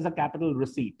balance sheet as a capital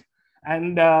receipt.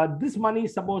 And this money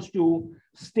is supposed to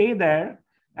stay there.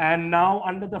 And now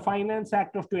under the Finance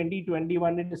Act of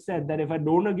 2021, it is said that if a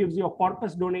donor gives you a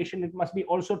corpus donation, it must be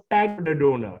also tagged the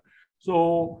donor.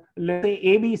 So let's say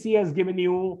ABC has given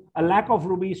you a lakh of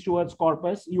rupees towards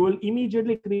corpus, you will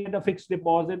immediately create a fixed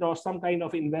deposit or some kind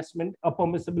of investment, a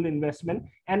permissible investment,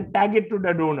 and tag it to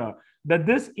the donor that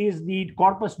this is the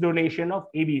corpus donation of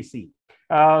ABC.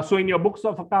 So in your books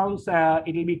of accounts,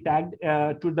 it will be tagged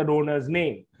to the donor's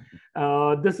name.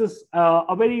 This is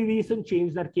a very recent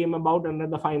change that came about under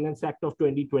the Finance Act of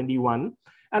 2021.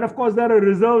 And of course, there are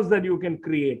reserves that you can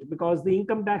create because the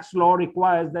income tax law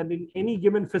requires that in any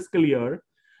given fiscal year,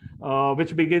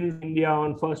 which begins in India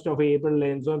on 1st of April,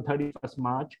 ends on 31st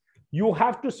March, you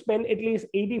have to spend at least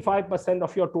 85%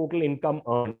 of your total income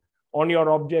earned on your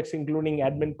objects, including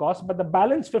admin costs. But the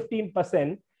balance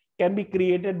 15% can be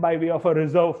created by way of a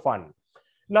reserve fund.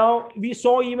 Now, we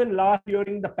saw even last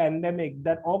during the pandemic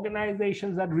that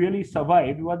organizations that really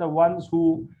survived were the ones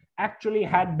who actually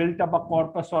had built up a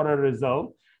corpus or a reserve,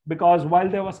 because while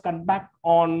there was cutback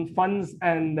on funds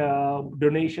and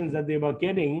donations that they were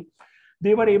getting,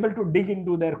 they were able to dig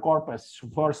into their corpus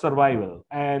for survival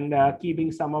and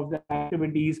keeping some of the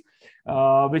activities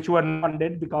which were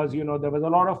funded, because there was a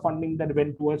lot of funding that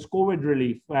went towards COVID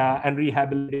relief and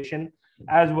rehabilitation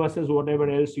as versus whatever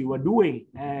else you were doing.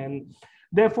 And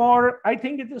therefore, I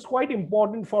think it is quite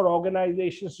important for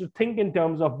organizations to think in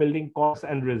terms of building costs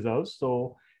and reserves.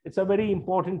 So it's a very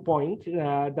important point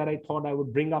that I thought I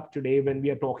would bring up today when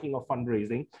we are talking of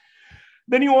fundraising.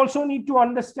 Then you also need to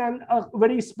understand a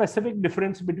very specific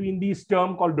difference between these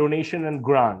terms called donation and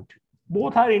grant.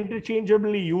 Both are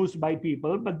interchangeably used by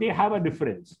people, but they have a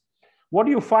difference. What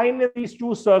you find in these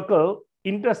two circles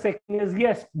intersecting is,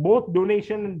 yes, both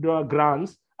donation and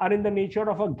grants are in the nature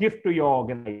of a gift to your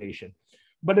organization.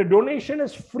 But a donation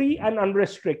is free and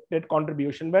unrestricted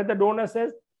contribution, where the donor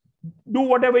says, do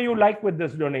whatever you like with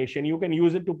this donation. You can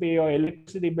use it to pay your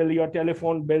electricity bill, your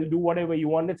telephone bill, do whatever you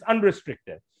want. It's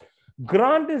unrestricted.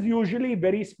 Grant is usually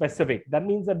very specific. That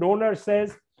means the donor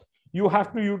says, you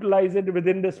have to utilize it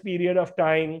within this period of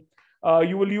time.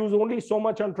 You will use only so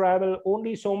much on travel,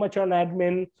 only so much on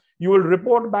admin. You will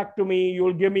report back to me. You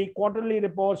will give me quarterly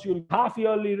reports. You'll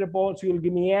half-yearly reports. You'll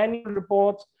give me annual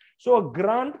reports. So a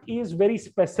grant is very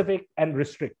specific and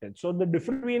restricted. So the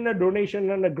difference between a donation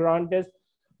and a grant is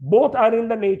both are in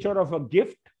the nature of a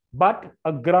gift, but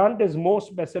a grant is more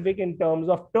specific in terms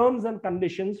of terms and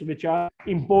conditions which are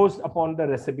imposed upon the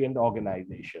recipient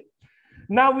organization.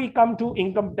 Now we come to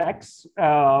income tax,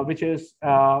 which is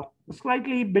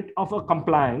slightly bit of a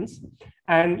compliance.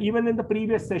 And even in the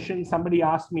previous session, somebody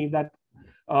asked me that,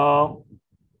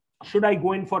 should I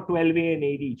go in for 12A and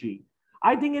ADG?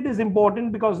 I think it is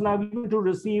important because now we're going to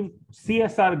receive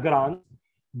CSR grants,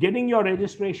 getting your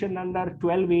registration under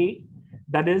 12A,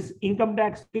 that is income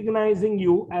tax recognizing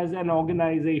you as an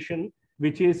organization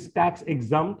which is tax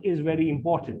exempt, is very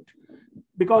important,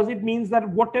 because it means that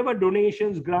whatever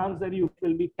donations, grants that you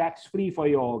will be tax free for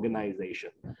your organization.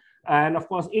 And of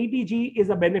course, ATG is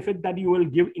a benefit that you will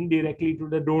give indirectly to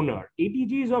the donor.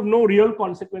 ATG is of no real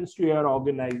consequence to your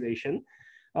organization.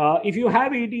 If you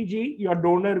have ATG, your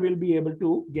donor will be able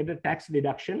to get a tax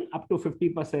deduction up to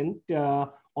 50%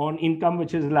 on income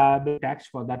which is liable tax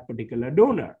for that particular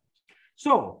donor.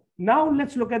 So now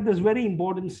let's look at this very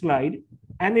important slide.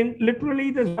 And in literally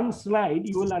this one slide,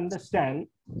 you will understand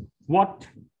what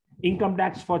income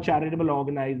tax for charitable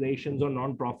organizations or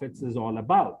non-profits is all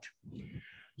about.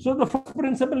 So the first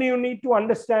principle you need to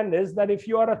understand is that if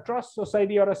you are a trust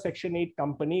society or a Section 8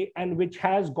 company and which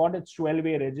has got its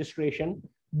 12A registration,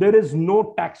 there is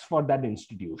no tax for that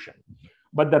institution.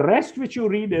 But the rest which you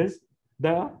read is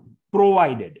the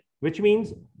provided, which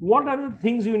means what are the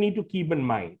things you need to keep in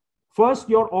mind? First,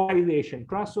 your organization,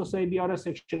 trust society or a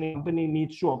Section 8 company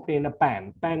needs to obtain a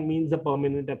PAN. PAN means a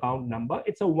permanent account number.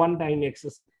 It's a one-time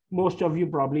exercise. Most of you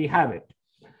probably have it.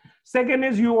 Second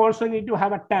is you also need to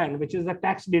have a TAN, which is a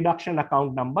tax deduction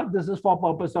account number. This is for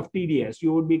purpose of TDS.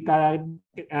 You would be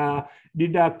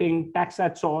deducting tax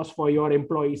at source for your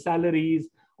employee salaries,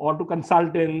 or to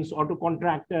consultants, or to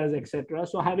contractors, etc.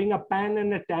 So having a PAN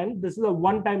and a TAN, this is a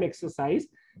one-time exercise,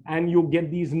 and you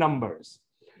get these numbers.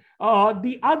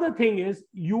 The other thing is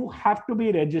you have to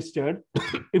be registered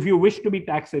if you wish to be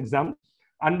tax exempt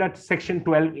under Section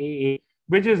 12AA,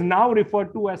 which is now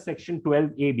referred to as Section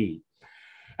 12AB.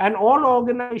 And all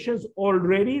organizations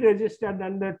already registered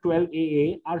under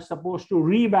 12AA are supposed to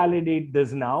revalidate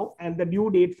this now. And the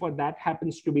due date for that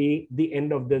happens to be the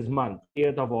end of this month,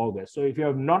 8th of August. So if you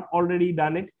have not already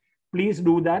done it, please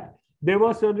do that. There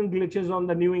were certain glitches on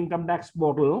the new income tax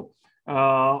portal,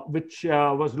 which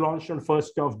was launched on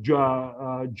 1st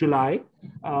of July.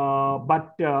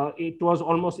 But it was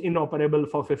almost inoperable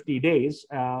for 50 days.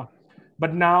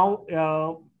 But now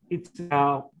it's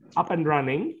up and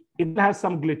running. It has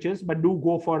some glitches, but do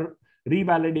go for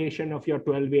revalidation of your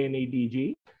 12A and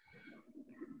ATG.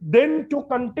 Then to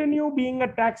continue being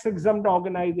a tax exempt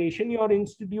organization, your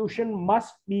institution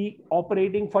must be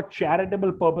operating for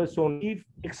charitable purpose only. We've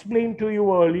explained to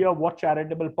you earlier what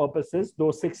charitable purpose is,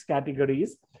 those 6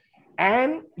 categories.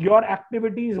 And your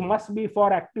activities must be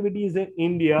for activities in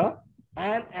India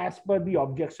and as per the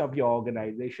objects of your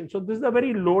organization. So this is a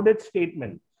very loaded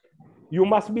statement. You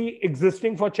must be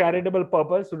existing for charitable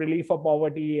purpose, relief of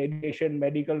poverty, education,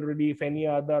 medical relief, any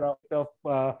other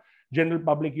of general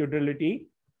public utility.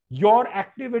 Your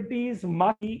activities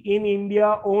must be in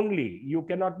India only. You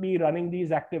cannot be running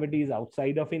these activities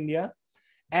outside of India.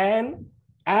 And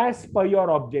as per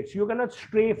your objects, you cannot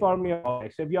stray from your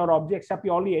objects. If your objects are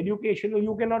purely educational,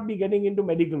 you cannot be getting into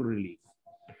medical relief.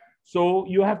 So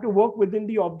you have to work within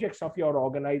the objects of your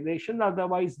organization.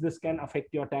 Otherwise, this can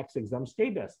affect your tax exempt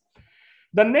status.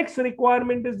 The next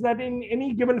requirement is that in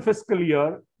any given fiscal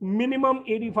year, minimum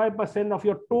 85% of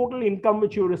your total income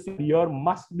which you receive year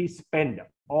must be spent.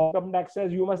 Income tax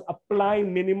says you must apply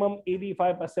minimum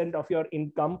 85% of your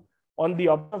income on the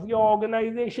object of your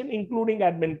organization, including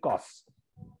admin costs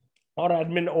or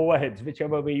admin overheads,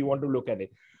 whichever way you want to look at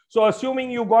it. So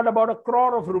assuming you got about 1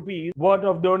 crore of rupees worth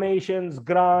of donations,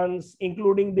 grants,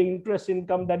 including the interest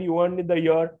income that you earned in the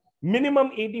year,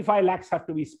 minimum 85 lakhs have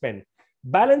to be spent.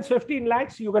 Balance 15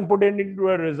 lakhs, you can put it into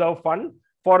a reserve fund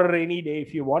for a rainy day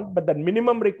if you want, but the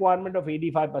minimum requirement of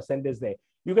 85% is there.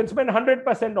 You can spend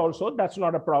 100% also, that's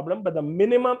not a problem, but the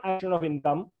minimum action of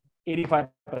income, 85%.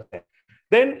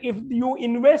 Then if you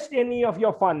invest any of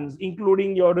your funds,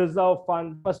 including your reserve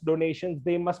funds, plus donations,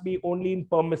 they must be only in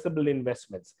permissible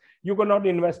investments. You cannot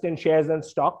invest in shares and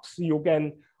stocks. You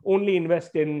can only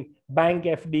invest in bank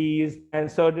FDs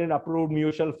and certain approved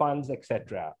mutual funds,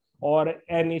 etc. Or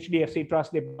an HDFC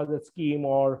trust deposit scheme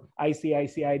or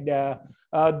ICICI,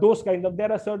 those kinds of,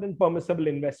 there are certain permissible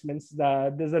investments.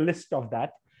 There's a list of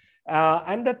that.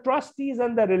 And the trustees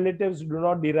and the relatives do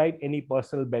not derive any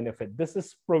personal benefit. This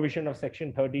is provision of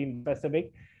Section 13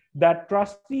 specific, that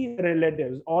trustees,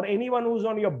 relatives, or anyone who's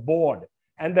on your board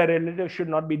and the relatives should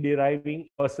not be deriving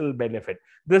personal benefit.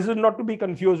 This is not to be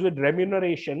confused with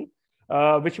remuneration,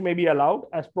 which may be allowed,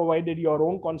 as provided your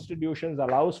own constitutions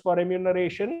allows for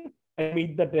remuneration and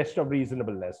meet the test of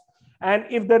reasonableness. And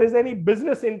if there is any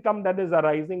business income that is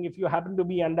arising, if you happen to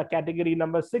be under category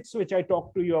number 6, which I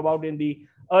talked to you about in the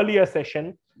earlier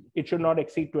session, it should not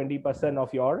exceed 20%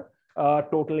 of your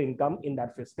total income in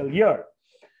that fiscal year.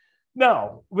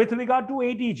 Now, with regard to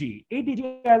ATG,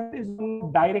 ATG is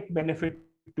no direct benefit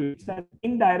to it. It's an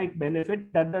indirect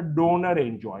benefit that the donor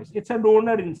enjoys. It's a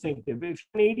donor incentive. If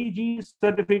an ATG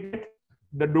certificate,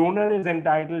 the donor is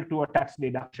entitled to a tax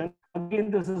deduction.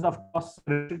 Again, this is of course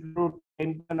restricted to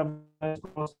 10%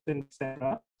 of costs,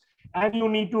 etc. And you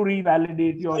need to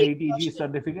revalidate your ATG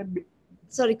certificate.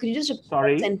 Sorry, could you just repeat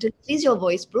that sentence, please? Your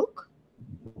voice broke.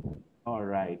 All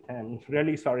right, I'm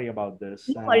really sorry about this.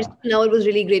 No, it was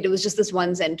really great. It was just this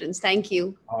one sentence. Thank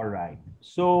you. All right.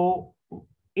 So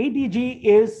ATG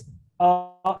is a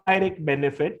direct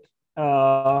benefit,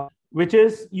 which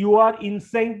is you are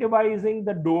incentivizing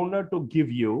the donor to give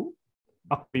you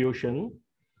a contribution,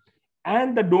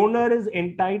 and the donor is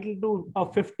entitled to a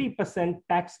 50%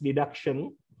 tax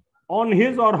deduction on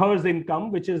his or her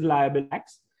income, which is liable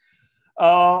tax.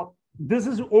 This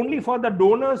is only for the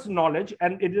donor's knowledge,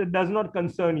 and it does not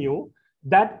concern you.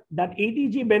 That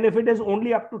ATG benefit is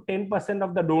only up to 10%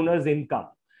 of the donor's income.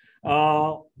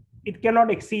 It cannot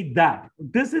exceed that.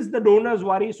 This is the donor's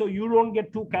worry, so you don't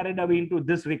get too carried away into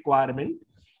this requirement.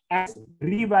 As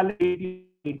revalidate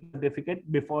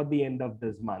certificate before the end of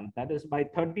this month. That is by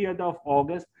 30th of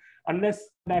August, unless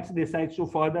tax decides to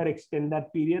further extend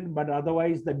that period. But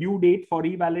otherwise, the due date for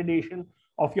revalidation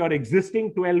of your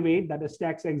existing 12A, that is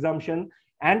tax exemption,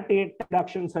 and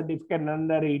deduction certificate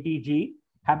under ATG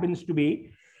happens to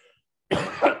be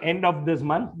end of this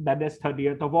month, that is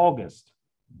 30th of August.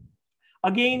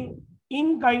 Again,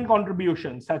 in-kind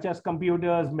contributions such as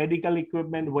computers, medical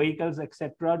equipment, vehicles,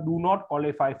 etc. do not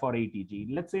qualify for ATG.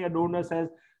 Let's say a donor says,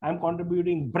 I'm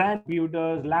contributing brand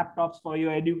computers, laptops for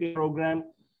your education program.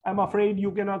 I'm afraid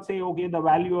you cannot say, okay, the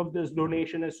value of this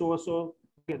donation is so.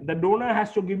 The donor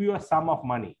has to give you a sum of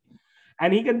money.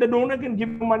 And the donor can give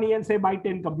you money and say, buy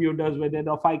 10 computers with it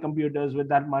or 5 computers with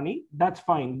that money. That's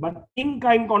fine. But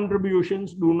in-kind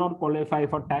contributions do not qualify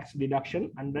for tax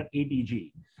deduction under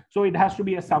ATG. So it has to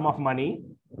be a sum of money.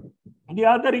 The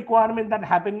other requirement that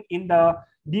happened in the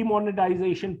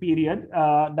demonetization period,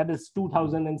 that is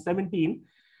 2017,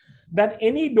 that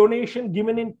any donation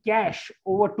given in cash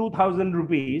over 2,000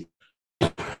 rupees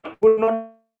will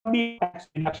not be tax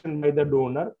deduction by the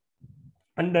donor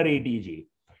under ATG.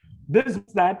 This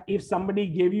means that if somebody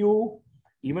gave you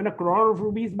even 1 crore of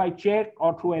rupees by check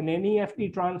or through an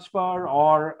NEFT transfer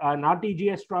or an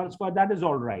RTGS transfer, that is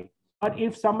all right. But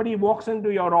if somebody walks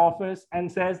into your office and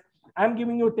says, I'm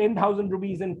giving you 10,000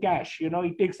 rupees in cash,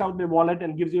 he takes out the wallet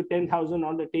and gives you 10,000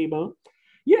 on the table.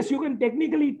 Yes, you can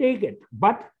technically take it,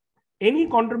 but any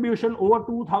contribution over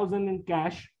 2,000 in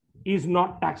cash is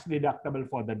not tax deductible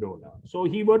for the donor. So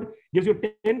he would give you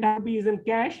 10 rupees in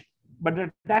cash, but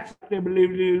the tax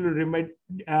deductibility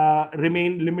will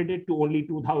remain limited to only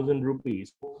 2,000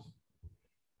 rupees.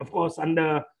 Of course,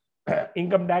 under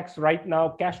income tax right now,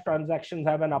 cash transactions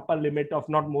have an upper limit of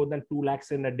not more than 2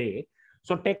 lakhs in a day.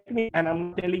 So technically, and I'm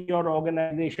not telling your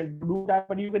organization to do that,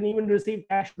 but you can even receive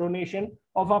cash donation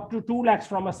of up to 2 lakhs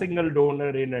from a single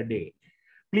donor in a day.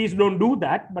 Please don't do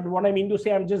that. But what I mean to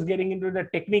say, I'm just getting into the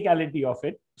technicality of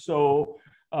it. So,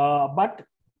 but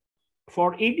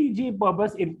for ATG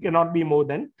purpose, it cannot be more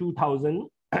than 2,000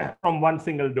 from one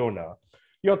single donor.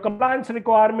 Your compliance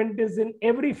requirement is in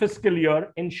every fiscal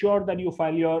year, ensure that you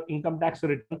file your income tax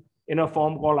return in a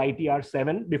form called ITR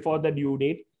 7 before the due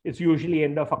date. It's usually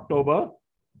end of October,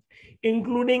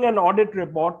 including an audit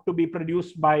report to be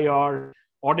produced by your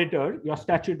auditor, your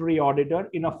statutory auditor,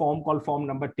 in a form called form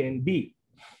number 10B.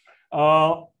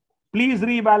 Please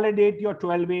revalidate your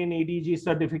 12A and ATG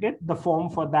certificate. The form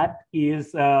for that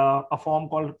is a form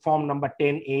called form number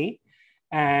 10A.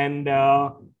 And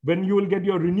when you will get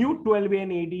your renewed 12A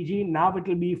and ATG, now it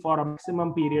will be for a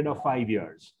maximum period of 5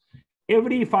 years.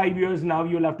 Every 5 years now,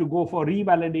 you'll have to go for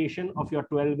revalidation of your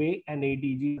 12A and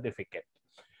ATG certificate.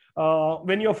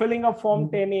 When you're filling up form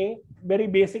 10A, very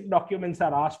basic documents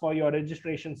are asked for: your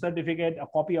registration certificate, a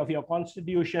copy of your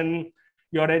constitution,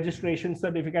 your registration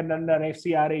certificate under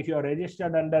FCRA if you're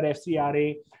registered under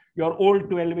FCRA, your old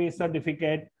 12A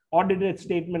certificate, audited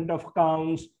statement of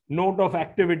accounts, note of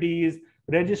activities,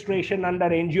 registration under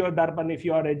NGO Darpan if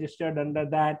you are registered under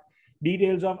that,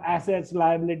 details of assets,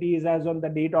 liabilities as on the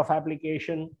date of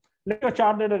application. Let your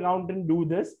chartered accountant do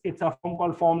this. It's a form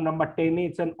called form number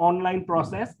 10A. It's an online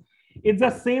process. It's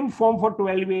the same form for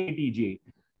 12A ATG.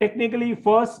 Technically,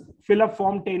 first fill up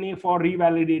form 10A for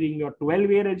revalidating your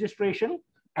 12A registration,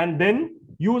 and then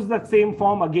use that same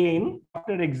form again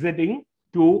after exiting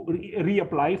to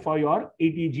reapply for your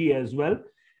ATG as well.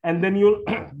 And then you'll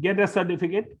get a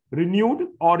certificate renewed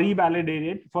or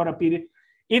revalidated for a period.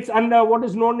 It's under what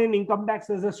is known in income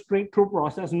tax as a straight through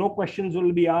process. No questions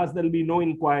will be asked. There'll be no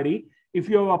inquiry. If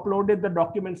you have uploaded the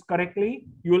documents correctly,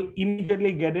 you will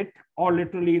immediately get it, or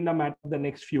literally in the matter of the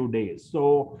next few days.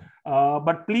 So,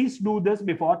 but please do this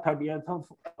before 30th of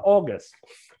August.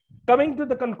 Coming to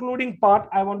the concluding part,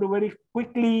 I want to very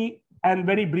quickly and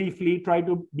very briefly try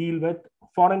to deal with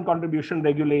Foreign Contribution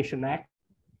Regulation Act.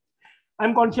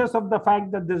 I'm conscious of the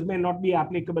fact that this may not be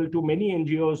applicable to many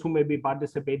NGOs who may be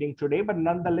participating today, but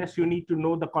nonetheless, you need to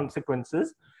know the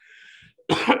consequences.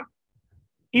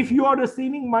 If you are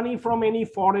receiving money from any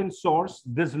foreign source,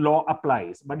 this law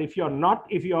applies. But if you're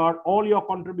not, all your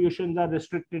contributions are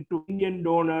restricted to Indian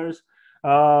donors,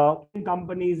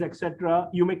 companies, etc.,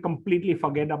 you may completely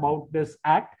forget about this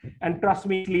act. And trust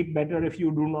me, sleep better if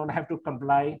you do not have to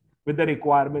comply with the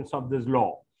requirements of this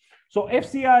law. So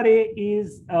FCRA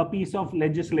is a piece of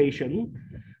legislation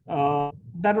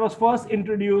that was first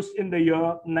introduced in the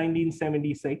year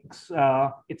 1976.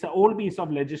 It's an old piece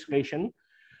of legislation.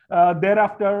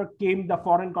 Thereafter came the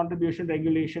Foreign Contribution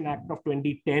Regulation Act of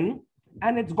 2010,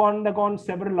 and it's undergone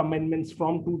several amendments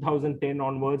from 2010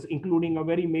 onwards, including a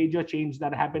very major change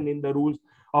that happened in the rules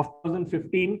of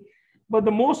 2015. But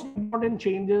the most important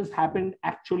changes happened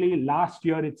actually last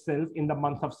year itself in the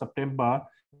month of September,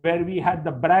 where we had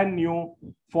the brand new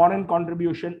Foreign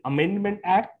Contribution Amendment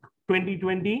Act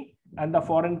 2020 and the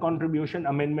Foreign Contribution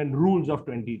Amendment Rules of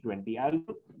 2020. I'll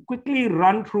quickly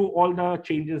run through all the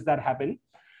changes that happened.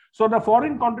 So the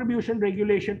Foreign Contribution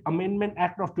Regulation Amendment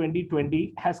Act of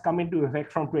 2020 has come into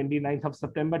effect from 29th of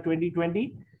September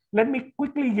 2020. Let me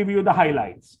quickly give you the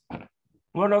highlights.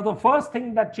 One of the first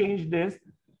things that changed is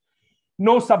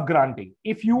no subgranting.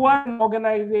 If you are an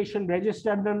organization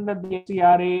registered under the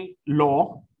FCRA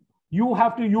law, you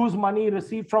have to use money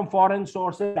received from foreign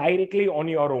sources directly on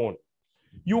your own.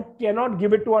 You cannot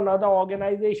give it to another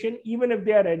organization, even if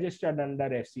they are registered under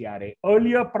FCRA.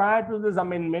 Earlier, prior to this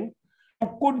amendment,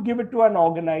 you could give it to an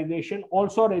organization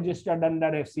also registered under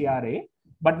FCRA.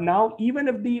 But now, even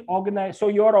if the so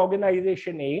your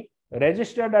organization A,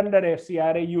 registered under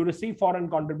FCRA, you receive foreign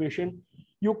contribution,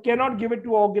 you cannot give it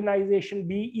to organization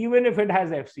B, even if it has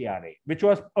FCRA, which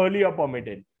was earlier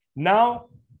permitted. Now,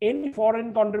 any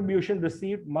foreign contribution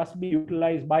received must be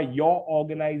utilized by your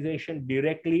organization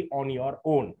directly on your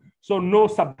own. So no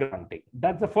subgranting.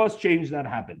 That's the first change that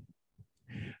happened.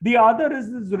 The other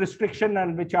is this restriction,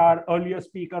 and which our earlier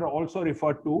speaker also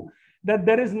referred to, that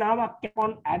there is now a cap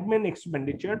on admin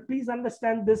expenditure. Please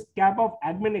understand, this cap of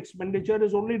admin expenditure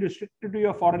is only restricted to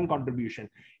your foreign contribution.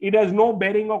 It has no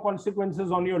bearing or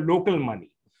consequences on your local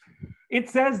money. It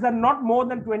says that not more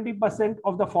than 20%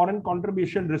 of the foreign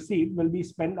contribution received will be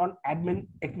spent on admin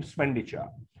expenditure.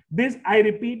 This, I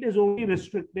repeat, is only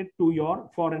restricted to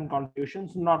your foreign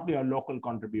contributions, not your local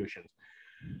contributions.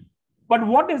 But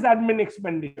what is admin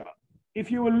expenditure?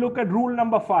 If you will look at rule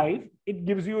number 5, it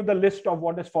gives you the list of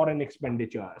what is foreign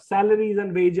expenditure: salaries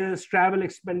and wages, travel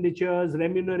expenditures,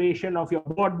 remuneration of your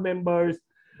board members,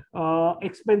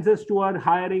 expenses toward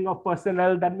hiring of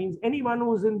personnel. That means anyone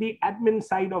who's in the admin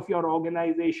side of your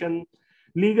organization,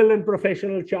 legal and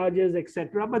professional charges,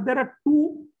 etc. But there are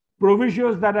two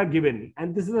provisions that are given,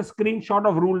 and this is a screenshot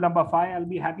of rule number 5. I'll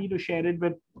be happy to share it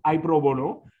with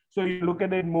iProbono, so you look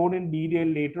at it more in detail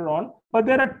later on. But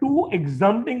there are two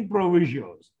exempting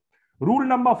provisions. Rule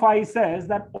number 5 says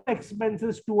that all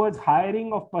expenses towards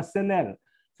hiring of personnel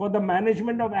for the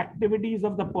management of activities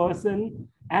of the person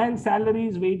and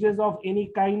salaries, wages of any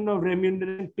kind of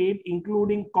remuneration paid,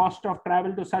 including cost of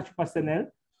travel to such personnel.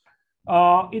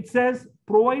 It says,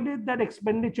 provided that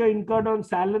expenditure incurred on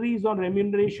salaries or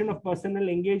remuneration of personnel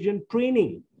engaged in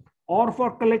training or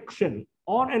for collection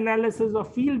or analysis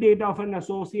of field data of an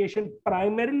association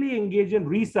primarily engaged in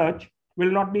research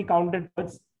will not be counted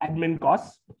towards admin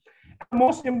costs. The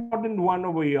most important one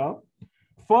over here,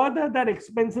 further, that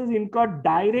expenses incurred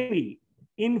directly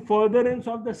in furtherance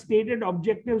of the stated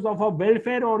objectives of a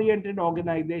welfare-oriented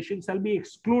organization shall be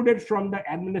excluded from the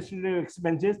administrative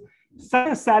expenses, such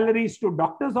as salaries to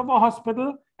doctors of a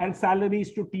hospital and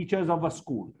salaries to teachers of a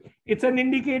school. It's an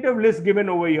indicative list given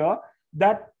over here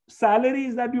that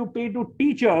salaries that you pay to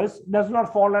teachers does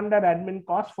not fall under admin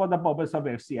costs for the purpose of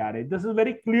FCRA. This is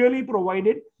very clearly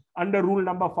provided under rule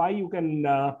number 5. You can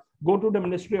go to the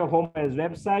Ministry of Home Affairs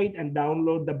website and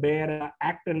download the bare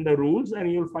act and the rules,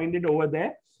 and you'll find it over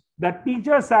there. That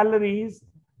teacher salaries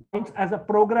counts as a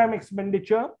program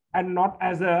expenditure and not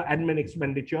as an admin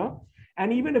expenditure.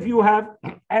 And even if you have,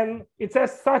 and it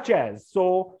says such as,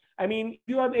 so I mean, if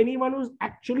you have anyone who's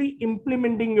actually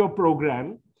implementing your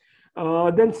program,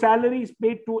 then salaries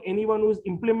paid to anyone who's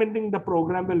implementing the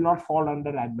program will not fall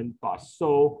under admin costs.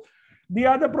 So the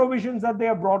other provisions that they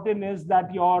have brought in is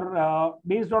that your,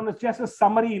 based on just a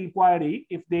summary inquiry,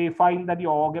 if they find that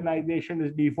your organization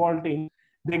is defaulting,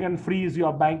 they can freeze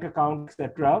your bank account,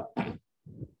 etc.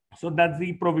 So that's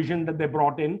the provision that they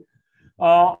brought in.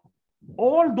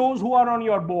 All those who are on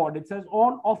your board, it says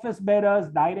all office bearers,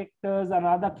 directors, and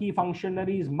other key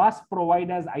functionaries must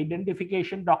provide as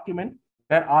identification document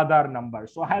their Aadhaar number.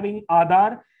 So having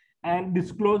Aadhaar and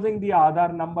disclosing the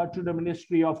Aadhaar number to the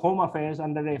Ministry of Home Affairs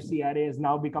under FCRA has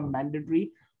now become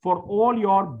mandatory for all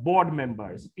your board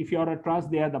members. If you're a trust,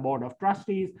 they are the board of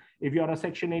trustees. If you're a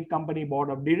Section 8 company,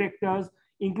 board of directors,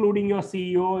 including your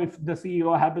CEO, if the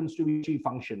CEO happens to be chief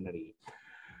functionary.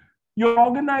 Your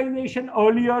organization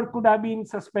earlier could have been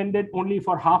suspended only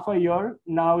for half a year.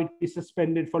 Now it is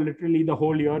suspended for literally the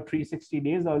whole year, 360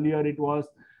 days. Earlier it was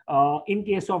in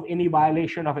case of any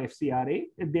violation of FCRA.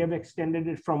 They have extended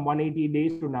it from 180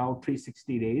 days to now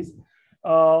 360 days.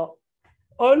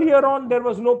 Earlier on, there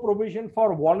was no provision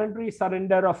for voluntary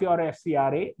surrender of your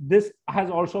FCRA. This has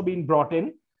also been brought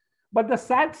in. But the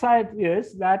sad side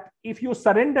is that if you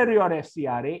surrender your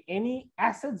FCRA, any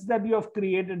assets that you have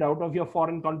created out of your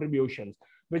foreign contributions,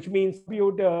 which means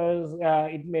computers,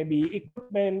 it may be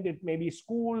equipment, it may be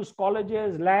schools,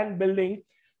 colleges, land, building,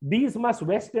 these must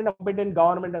vest in a competent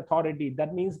government authority.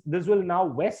 That means this will now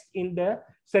vest in the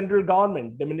central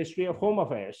government, the Ministry of Home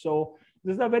Affairs. So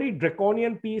This is a very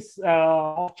draconian piece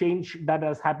of change that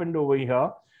has happened over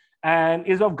here and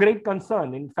is of great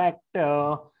concern. In fact,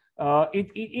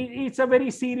 it's a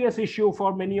very serious issue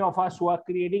for many of us who are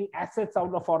creating assets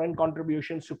out of foreign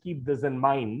contributions to keep this in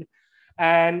mind.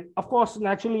 And of course,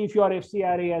 naturally, if your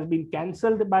FCRA has been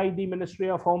cancelled by the Ministry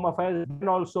of Home Affairs, then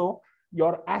also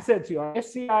your assets, your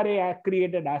FCRA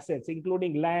created assets,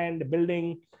 including land,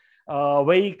 building,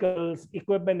 vehicles,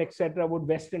 equipment, etc., would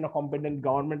vest in a competent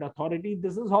government authority.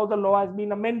 This is how the law has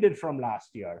been amended from last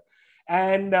year.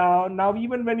 And now,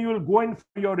 even when you will go in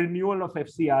for your renewal of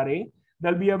FCRA,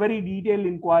 there'll be a very detailed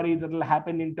inquiry that will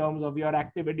happen in terms of your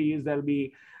activities. There'll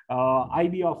be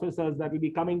IB officers that will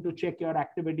be coming to check your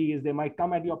activities. They might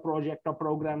come at your project or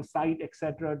program site,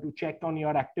 etc., to check on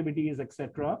your activities,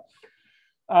 etc.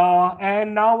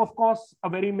 And now, of course, a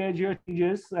very major change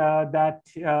is that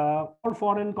all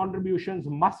foreign contributions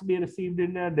must be received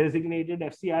in a designated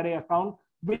FCRA account,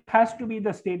 which has to be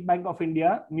the State Bank of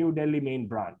India, New Delhi main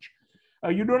branch.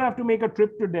 You don't have to make a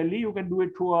trip to Delhi. You can do it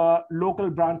through a local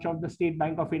branch of the State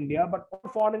Bank of India, but all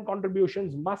foreign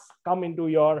contributions must come into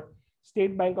your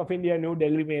State Bank of India, New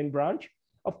Delhi main branch.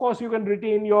 Of course, you can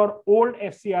retain your old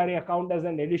FCRA account as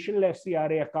an additional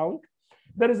FCRA account.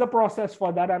 There is a process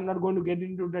for that. I'm not going to get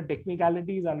into the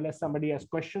technicalities unless somebody has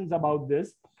questions about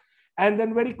this. And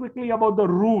then very quickly about the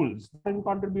rules, Foreign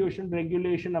Contribution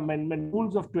Regulation Amendment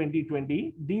Rules of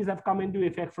 2020. These have come into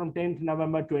effect from 10th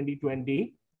November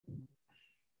 2020.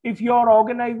 If your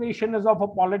organization is of a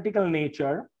political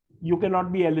nature, you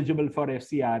cannot be eligible for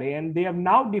FCRA. And they have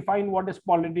now defined what is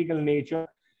political nature.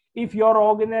 If your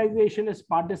organization is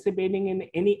participating in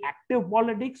any active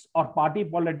politics or party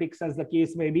politics, as the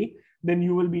case may be, then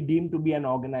you will be deemed to be an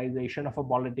organization of a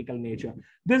political nature.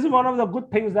 This is one of the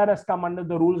good things that has come under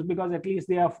the rules, because at least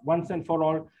they have once and for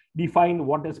all defined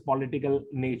what is political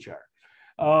nature.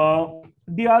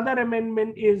 The other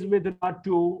amendment is with regard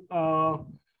to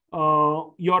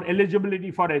your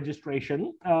eligibility for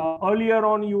registration. Earlier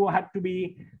on, you had to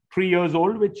be 3 years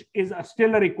old, which is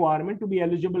still a requirement. To be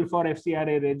eligible for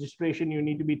FCRA registration, you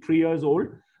need to be 3 years old.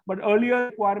 But earlier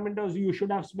requirement was you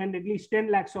should have spent at least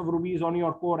 10 lakhs of rupees on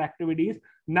your core activities.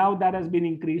 Now that has been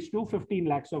increased to 15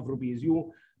 lakhs of rupees.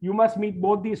 You must meet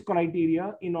both these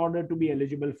criteria in order to be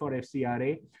eligible for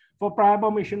FCRA. For prior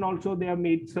permission also, they have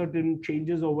made certain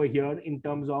changes over here in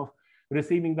terms of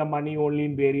receiving the money only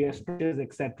in various stretches,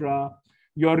 etc.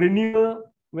 Your renewal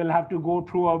will have to go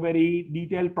through a very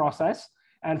detailed process.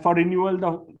 And for renewal,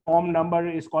 the form number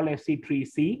is called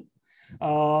FC3C.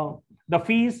 The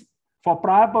fees for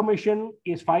prior permission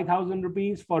is 5,000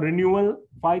 rupees. For renewal,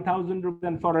 5,000 rupees.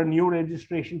 And for a new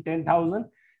registration, 10,000.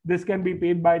 This can be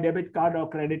paid by debit card or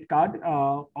credit card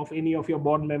of any of your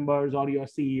board members or your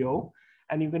CEO.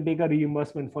 And you can take a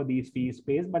reimbursement for these fees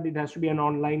paid, but it has to be an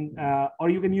online,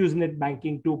 or you can use net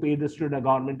banking to pay this to the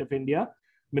Government of India,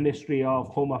 Ministry of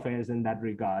Home Affairs in that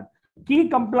regard. Key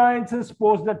compliances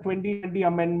post the 2020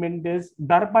 amendment is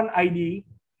Darpan ID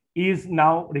is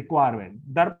now requirement.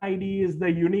 Darpan ID is the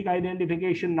unique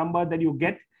identification number that you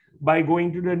get by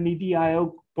going to the NITI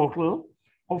Aayog portal.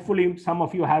 Hopefully some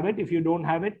of you have it. If you don't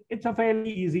have it, it's a fairly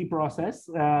easy process.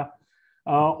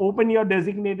 Open your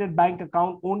designated bank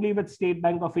account only with State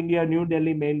Bank of India, New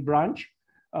Delhi main branch.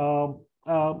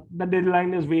 The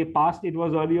deadline is way past. It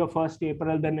was earlier 1st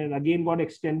April, then it again got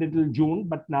extended till June,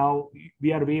 but now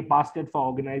we are way past it for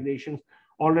organizations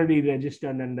already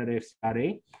registered under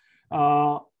FCRA.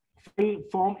 Fill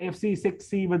Form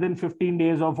FC6C within 15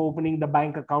 days of opening the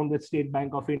bank account with State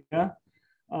Bank of India.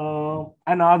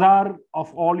 An Adhar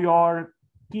of all your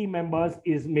key members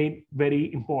is made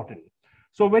very important.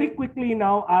 So very quickly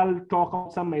now, I'll talk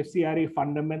about some FCRA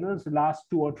fundamentals, last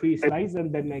 2 or 3 slides, and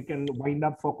then I can wind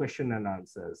up for question and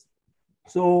answers.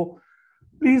 So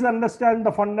please understand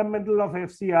the fundamental of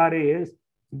FCRA is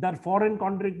that foreign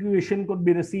contribution could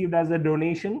be received as a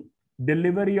donation,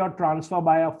 delivery or transfer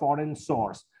by a foreign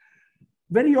source.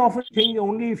 Very often think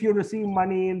only if you receive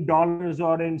money in dollars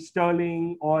or in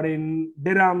sterling or in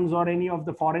dirhams or any of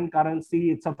the foreign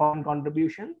currency, it's a foreign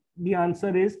contribution. The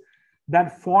answer is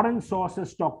that foreign source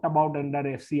is talked about under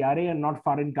FCRA and not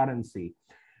foreign currency.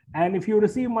 And if you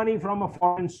receive money from a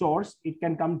foreign source, it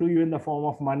can come to you in the form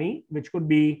of money, which could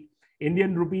be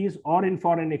Indian rupees or in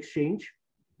foreign exchange.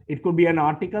 It could be an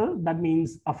article. That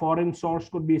means a foreign source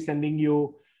could be sending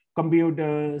you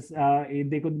computers,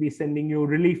 they could be sending you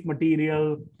relief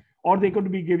material, or they could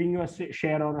be giving you a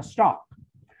share or a stock.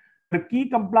 The key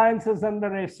compliances under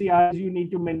FCRA is you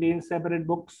need to maintain separate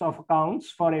books of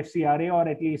accounts for FCRA, or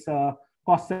at least a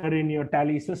cost center in your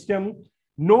tally system.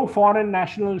 No foreign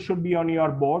national should be on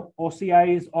your board.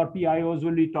 OCIs or PIOs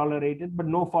will be tolerated, but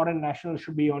no foreign national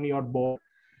should be on your board.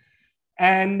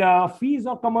 And fees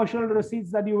or commercial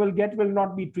receipts that you will get will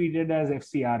not be treated as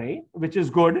FCRA, which is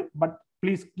good. But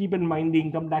please keep in mind the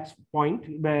income tax point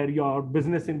where your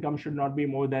business income should not be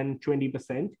more than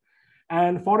 20%.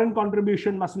 And foreign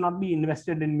contribution must not be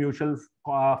invested in mutual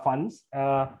funds,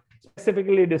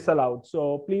 specifically disallowed.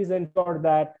 So please ensure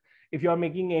that if you're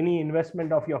making any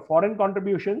investment of your foreign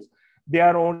contributions, they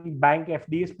are only bank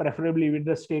FDs, preferably with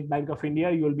the State Bank of India.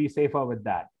 You will be safer with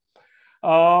that.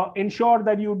 Ensure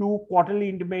that you do quarterly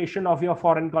intimation of your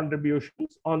foreign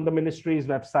contributions on the ministry's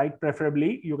website,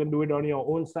 preferably. You can do it on your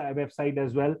own website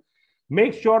as well.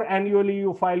 Make sure annually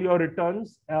you file your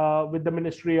returns with the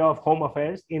Ministry of Home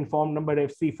Affairs in form number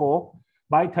FC4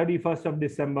 by 31st of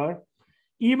December.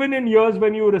 Even in years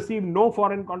when you receive no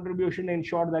foreign contribution,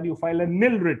 ensure that you file a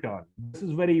nil return. This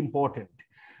is very important.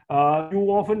 You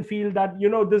often feel that,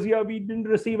 this year we didn't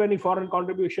receive any foreign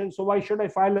contribution, so why should I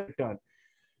file a return?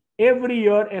 Every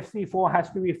year, FC4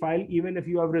 has to be filed, even if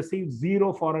you have received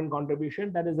zero foreign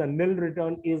contribution. That is, a nil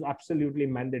return is absolutely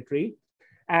mandatory.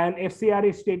 And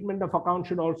FCRA statement of account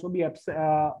should also be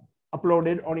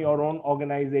uploaded on your own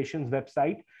organization's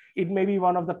website. It may be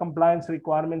one of the compliance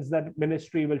requirements that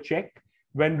ministry will check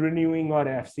when renewing your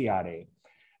FCRA.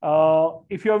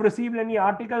 If you have received any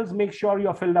articles, make sure you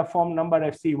have filled up form number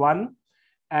FC1.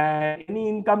 And any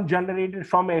income generated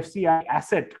from FCI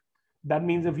asset, that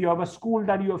means if you have a school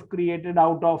that you have created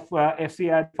out of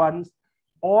FCI funds,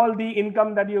 all the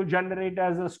income that you generate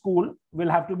as a school will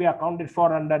have to be accounted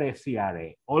for under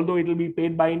FCRA. Although it will be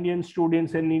paid by Indian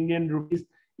students in Indian rupees,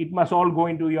 it must all go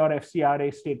into your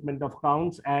FCRA statement of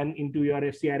accounts and into your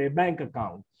FCRA bank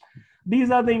account.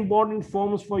 These are the important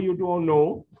forms for you to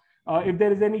know. If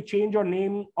there is any change or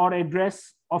name or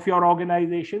address of your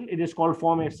organization, it is called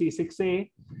Form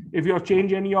FC6A. If you have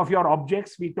changed any of your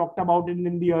objects, we talked about it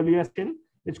in the earlier session,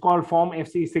 it's called Form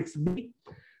FC6B.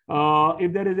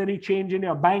 If there is any change in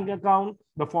your bank account,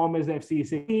 the form is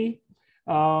FC6E.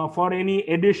 For any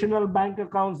additional bank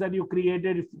accounts that you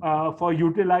created for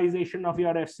utilization of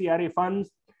your FCRA funds,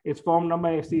 it's form number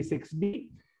FC6D.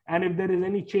 And if there is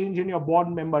any change in your board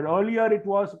member, earlier it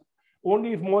was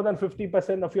only if more than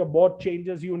 50% of your board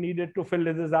changes, you needed to fill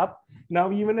this up.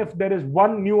 Now, even if there is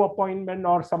one new appointment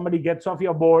or somebody gets off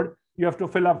your board, you have to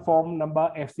fill up form number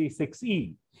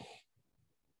FC6E.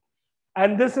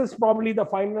 And this is probably the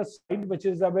final slide, which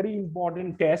is a very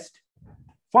important test.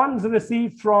 Funds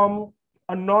received from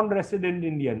a non-resident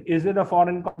Indian. Is it a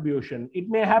foreign contribution? It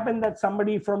may happen that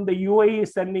somebody from the UAE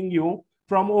is sending you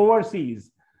from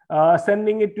overseas.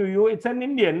 Sending it to you. It's an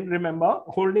Indian, remember,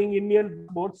 holding Indian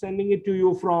boat, sending it to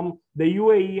you from the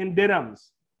UAE in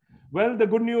dirhams. Well, the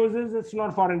good news is it's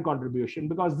not foreign contribution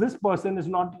because this person is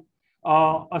not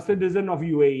a citizen of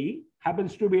UAE,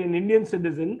 happens to be an Indian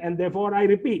citizen. And therefore, I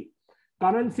repeat,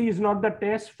 currency is not the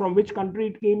test. From which country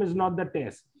it came is not the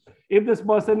test. If this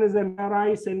person is an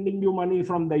NRI sending you money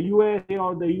from the USA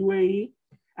or the UAE,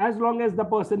 as long as the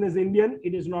person is Indian,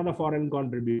 it is not a foreign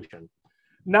contribution.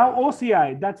 Now,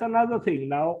 OCI, that's another thing.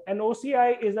 Now, an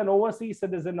OCI is an overseas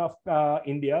citizen of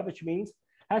India, which means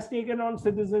has taken on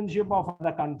citizenship of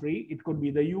the country. It could be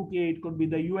the UK, it could be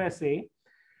the USA,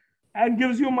 and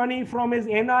gives you money from his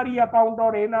NRE account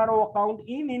or NRO account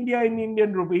in India in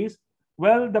Indian rupees.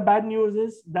 Well, the bad news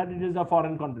is that it is a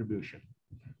foreign contribution.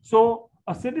 So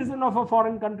a citizen of a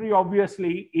foreign country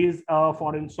obviously is a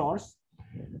foreign source.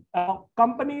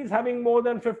 Companies having more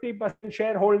than 50%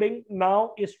 shareholding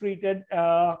now is treated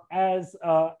as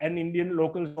an Indian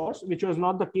local source, which was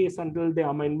not the case until the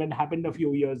amendment happened a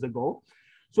few years ago.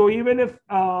 So even if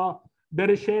there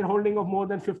is shareholding of more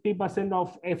than 50%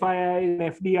 of FIIs and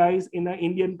FDIs in an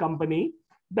Indian company,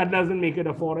 that doesn't make it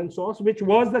a foreign source, which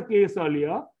was the case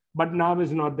earlier, but now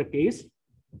is not the case.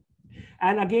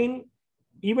 And again,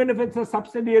 even if it's a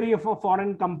subsidiary of a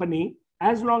foreign company,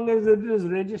 as long as it is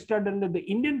registered under the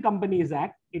Indian Companies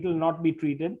Act, it will not be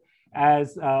treated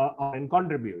as a foreign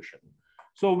contribution.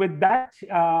 So with that,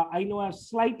 I know I've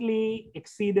slightly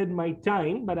exceeded my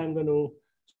time, but I'm going to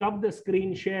stop the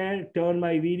screen share, turn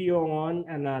my video on,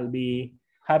 and I'll be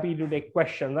happy to take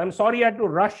questions. I'm sorry I had to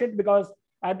rush it because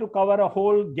I had to cover a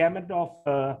whole gamut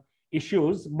of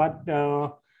issues, but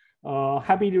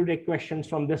happy to take questions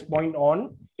from this point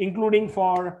on, including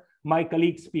for my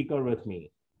colleague speaker with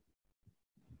me.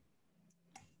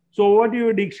 So over to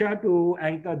you, Diksha, to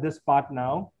anchor this part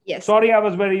now. Yes. Sorry, I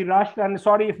was very rushed, and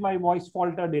sorry if my voice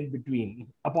faltered in between.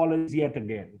 Apologies yet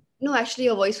again. No, actually,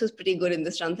 your voice was pretty good in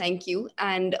this round. Thank you.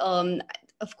 And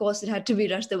of course, it had to be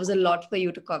rushed. There was a lot for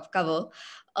you to cover.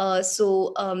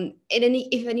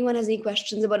 If anyone has any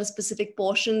questions about a specific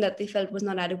portion that they felt was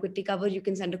not adequately covered, you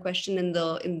can send a question in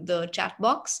the chat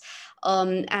box.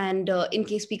 In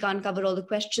case we can't cover all the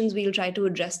questions, we'll try to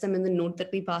address them in the note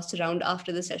that we passed around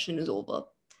after the session is over.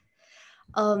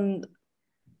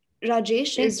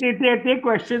 Rajesh, take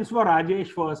questions for Rajesh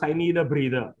first. I need a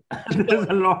breather. There's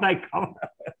a lot I cover.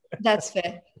 That's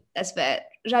fair. That's fair.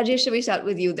 Rajesh, shall we start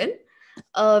with you then?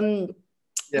 One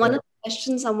of the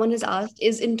questions someone has asked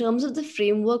is, in terms of the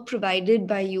framework provided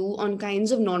by you on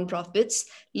kinds of nonprofits,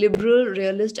 liberal,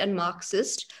 realist, and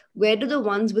Marxist, where do the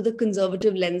ones with a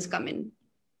conservative lens come in?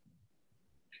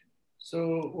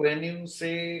 So when you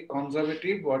say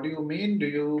conservative, what do you mean? Do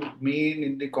you mean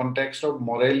in the context of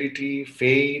morality,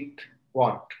 faith,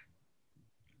 what?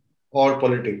 Or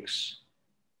politics?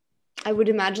 I would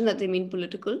imagine that they mean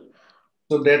political.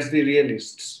 So that's the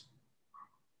realists.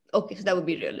 Okay, so that would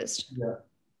be realist. Yeah.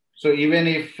 So even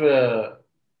if,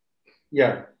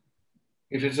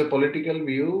 if it's a political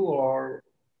view, or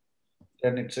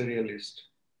then it's a realist.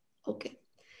 Okay.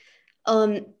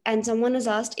 And someone has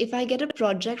asked, if I get a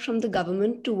project from the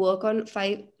government to work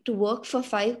for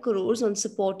 5 crores on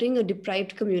supporting a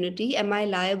deprived community, am I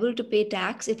liable to pay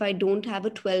tax if I don't have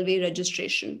a 12A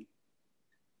registration?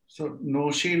 So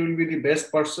Noshir will be the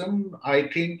best person. I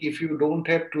think if you don't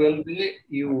have 12A,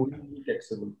 you will be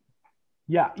taxable.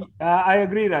 Yeah, I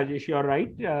agree, Rajesh. You're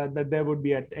right that there would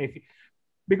be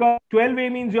because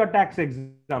 12A means you're tax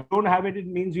exempt. Don't have it, it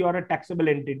means you're a taxable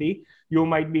entity. You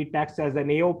might be taxed as an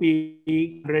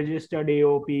AOP, registered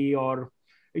AOP, or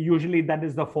usually that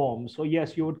is the form. So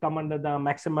yes, you would come under the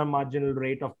maximum marginal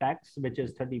rate of tax, which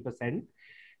is 30%.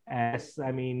 As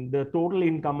I mean, the total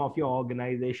income of your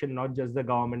organization, not just the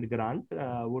government grant,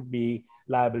 would be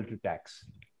liable to tax.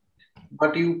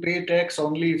 But you pay tax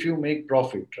only if you make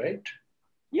profit, right?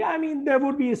 Yeah, I mean, there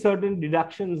would be certain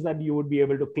deductions that you would be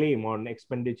able to claim on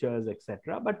expenditures,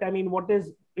 etc. But I mean, what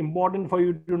is important for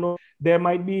you to know, there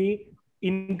might be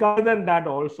income than that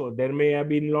also. There may have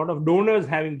been a lot of donors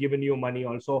having given you money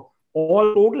also.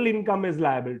 All total income is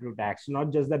liable to tax,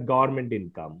 not just the government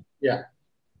income. Yeah.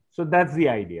 So that's the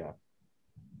idea.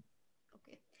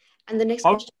 Okay. And the next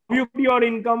question. How you put your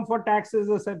income for taxes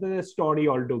is a separate story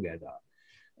altogether.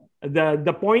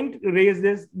 The point raised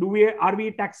is, are we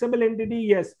a taxable entity?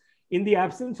 Yes. In the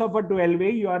absence of a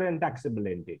 12A, you are a taxable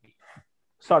entity.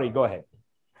 Sorry, go ahead.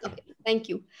 Okay, thank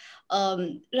you.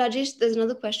 Rajesh, there's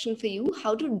another question for you.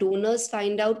 How do donors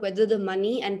find out whether the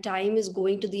money and time is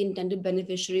going to the intended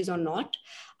beneficiaries or not?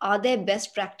 Are there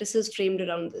best practices framed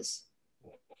around this?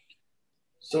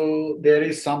 So there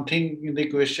is something in the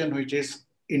question which is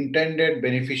intended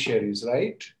beneficiaries,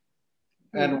 right?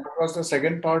 And what was the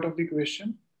second part of the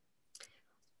question?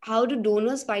 How do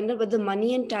donors find out whether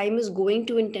money and time is going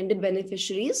to intended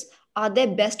beneficiaries? Are there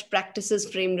best practices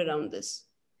framed around this?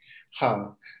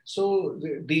 So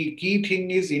the key thing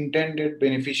is intended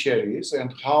beneficiaries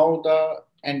and how the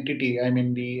entity, I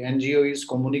mean the NGO, is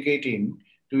communicating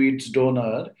to its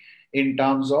donor in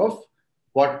terms of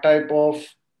what type of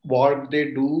work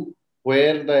they do,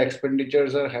 where the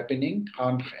expenditures are happening,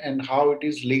 and how it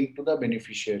is linked to the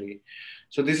beneficiary.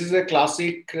 So this is a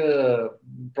classic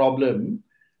problem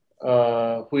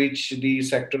which the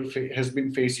sector has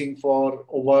been facing for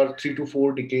over 3 to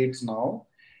 4 decades now.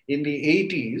 In the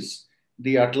 80s,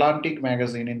 the Atlantic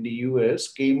magazine in the US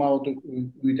came out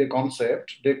with a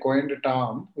concept. They coined a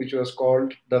term which was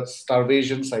called the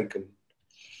starvation cycle.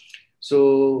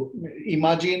 So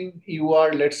imagine you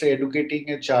are, let's say,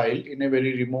 educating a child in a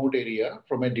very remote area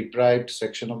from a deprived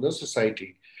section of the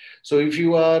society. So if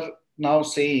you are now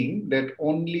saying that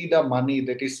only the money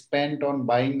that is spent on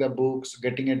buying the books,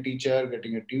 getting a teacher,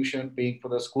 getting a tuition, paying for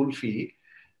the school fee,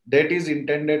 that is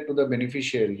intended to the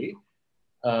beneficiary,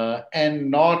 and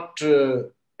not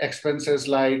expenses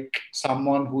like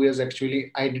someone who has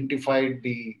actually identified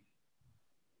the,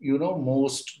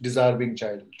 most deserving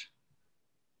child.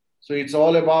 So it's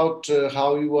all about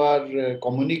how you are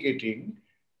communicating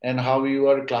and how you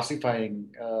are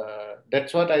classifying.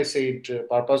 That's what I said.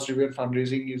 Purpose-driven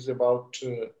fundraising is about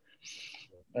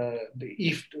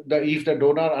if the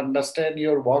donor understand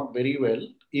your work very well,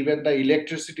 even the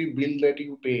electricity bill that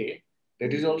you pay,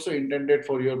 that is also intended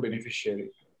for your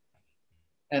beneficiary.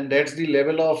 And that's the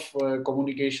level of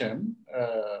communication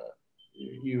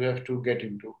you have to get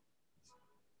into.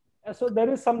 So there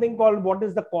is something called what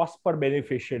is the cost per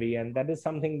beneficiary, and that is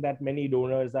something that many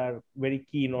donors are very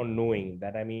keen on knowing.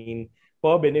 That I mean,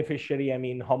 per beneficiary, I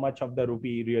mean, how much of the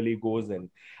rupee really goes in.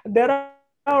 There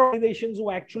are organizations who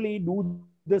actually do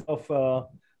this of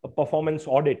a performance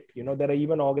audit. There are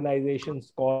even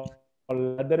organizations called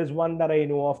There is one that I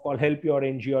know of called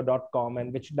helpyourngo.com,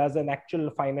 and which does an actual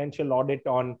financial audit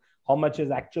on how much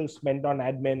is actual spent on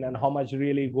admin and how much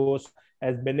really goes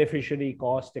as beneficiary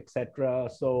cost, etc.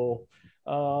 So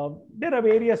there are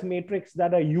various metrics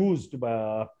that are used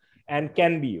and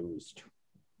can be used.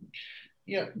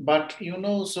 Yeah, but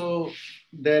so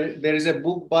there is a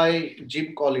book by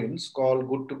Jim Collins called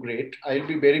Good to Great. I'll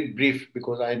be very brief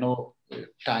because I know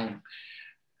time.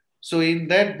 So in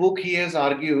that book, he has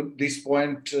argued this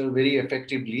point very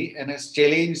effectively and has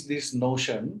challenged this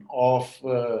notion of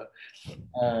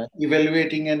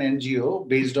evaluating an NGO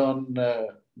based on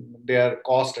their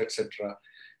cost, etc.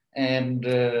 And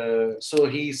so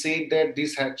he said that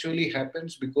this actually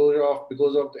happens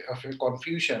because of a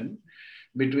confusion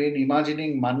between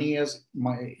imagining money as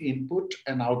my input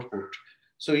and output.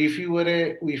 So if you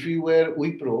were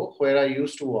Wipro, where I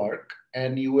used to work,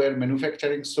 and you were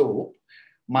manufacturing soap,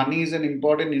 money is an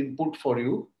important input for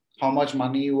you, how much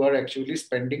money you are actually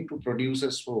spending to produce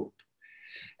a soap.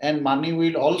 And money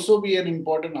will also be an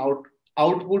important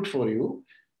output for you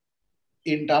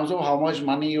in terms of how much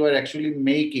money you are actually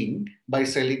making by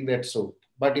selling that soap.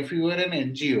 But if you are an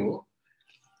NGO,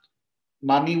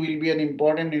 money will be an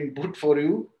important input for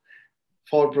you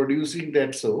for producing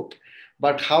that soap.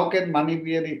 But how can money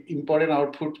be an important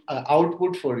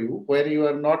output for you where you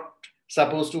are not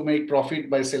supposed to make profit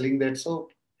by selling that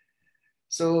soap?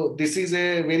 So this is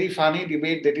a very funny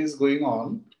debate that is going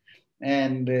on,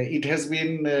 and it has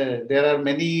been. There are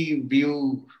many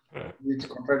views which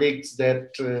contradicts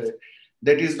that.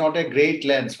 That is not a great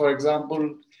lens. For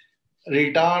example,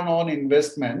 return on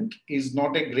investment is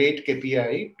not a great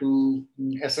KPI to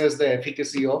assess the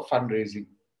efficacy of fundraising.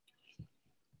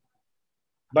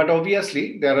 But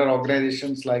obviously, there are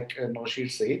organizations like Noshir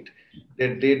said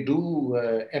that they do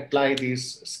apply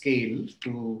this scale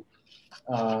to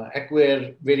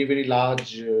acquire very, very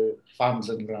large funds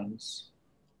and grants.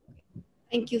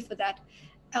 Thank you for that.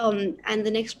 And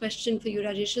the next question for you,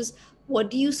 Rajesh, is what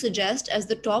do you suggest as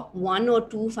the top 1 or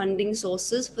 2 funding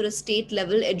sources for a state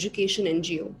level education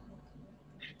NGO?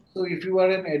 So if you are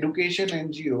an education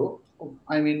NGO,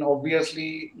 I mean,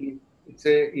 obviously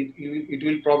it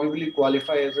will probably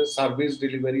qualify as a service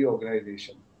delivery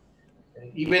organization,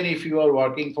 even if you are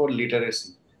working for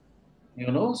literacy,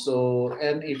 So,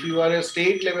 and if you are a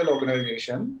state level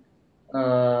organization,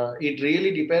 it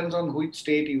really depends on which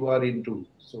state you are into.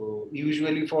 So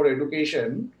usually for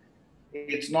education,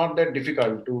 it's not that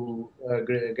difficult to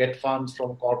get funds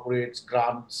from corporates,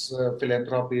 grants,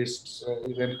 philanthropists,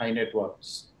 even high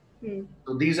networks.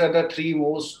 So these are the 3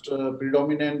 most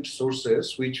predominant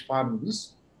sources which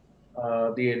funds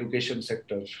the education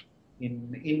sector.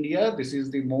 In India, this is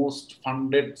the most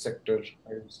funded sector,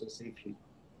 I would say safely.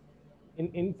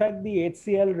 In fact, the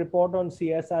HCL report on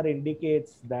CSR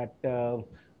indicates that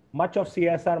much of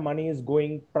CSR money is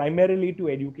going primarily to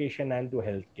education and to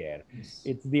healthcare. Yes.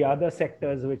 It's the other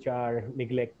sectors which are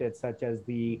neglected, such as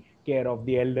the care of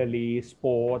the elderly,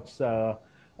 sports, arts,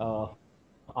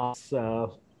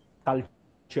 culture.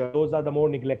 Those are the more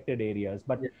neglected areas.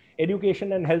 But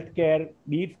education and healthcare,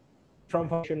 be it from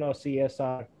foundation or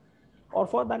CSR, or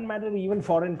for that matter, even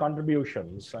foreign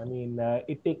contributions. I mean,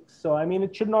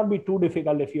 it should not be too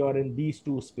difficult if you are in these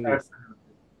 2 spaces.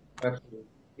 Absolutely.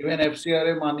 Even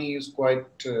FCRA money is quite...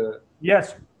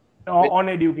 yes, on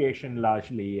education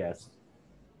largely, yes.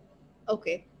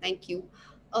 Okay, thank you.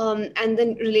 And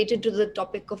then related to the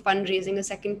topic of fundraising, a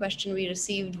second question we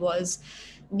received was,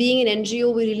 being an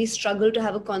NGO, we really struggle to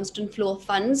have a constant flow of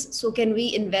funds. So can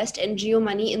we invest NGO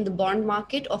money in the bond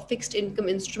market or fixed income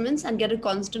instruments and get a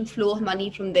constant flow of money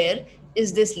from there?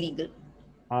 Is this legal?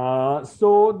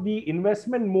 So the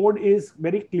investment mode is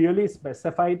very clearly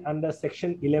specified under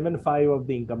Section 11(5) of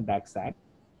the Income Tax Act.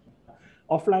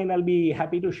 Offline, I'll be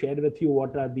happy to share with you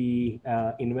what are the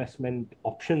investment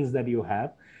options that you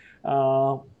have.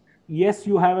 Yes,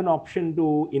 you have an option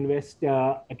to invest,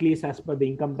 at least as per the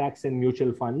income tax and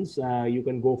mutual funds. You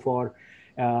can go for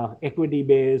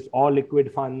equity-based or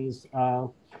liquid funds.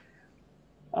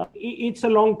 It's a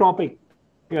long topic,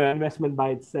 investment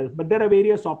by itself, but there are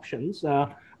various options.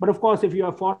 But of course, if you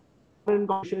have foreign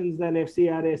conditions, then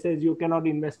FCRA says you cannot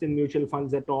invest in mutual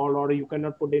funds at all, or you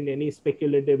cannot put in any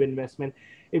speculative investment.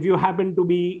 If you happen to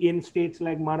be in states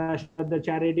like Maharashtra, the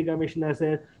Charity Commissioner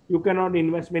says you cannot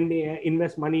invest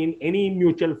money in any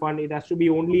mutual fund. It has to be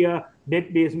only a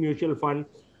debt-based mutual fund.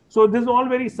 So this is all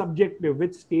very subjective,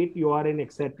 which state you are in,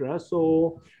 etc.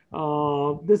 So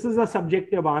this is a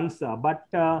subjective answer. But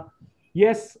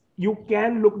yes, you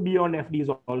can look beyond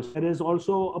FDs also. There is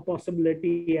also a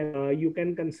possibility, and you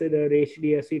can consider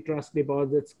HDFC Trust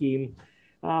Deposit Scheme,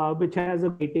 which has a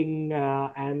rating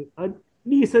and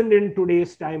decent in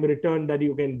today's time return that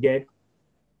you can get.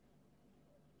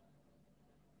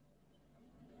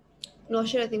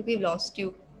 Noshir, I think we've lost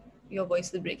you. Your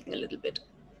voice is breaking a little bit.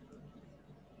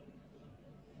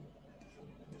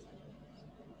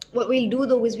 What we'll do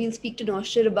though is we'll speak to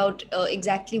Noshir about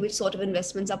exactly which sort of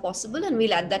investments are possible, and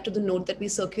we'll add that to the note that we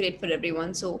circulate for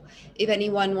everyone. So if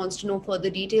anyone wants to know further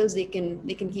details, they can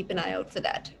keep an eye out for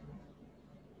that.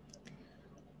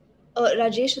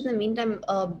 Rajesh, in the meantime,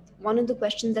 one of the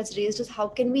questions that's raised is how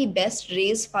can we best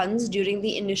raise funds during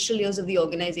the initial years of the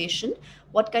organization?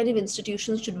 What kind of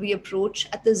institutions should we approach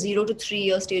at the 0 to 3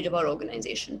 year stage of our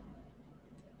organization?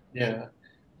 Yeah,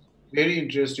 very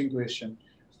interesting question.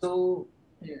 So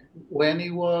when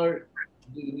you are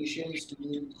the initial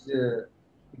stage,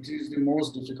 it is the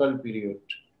most difficult period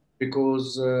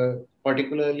because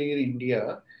particularly in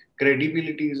India,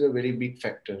 credibility is a very big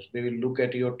factor. They will look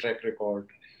at your track record.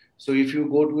 So if you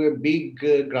go to a big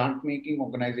grant making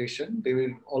organization, they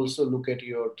will also look at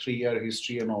your 3 year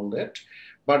history and all that.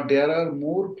 But there are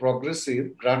more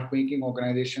progressive grant making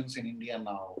organizations in India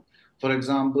now. For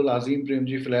example, Azim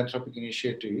Premji Philanthropic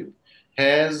Initiative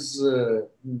has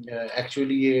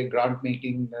actually a grant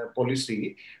making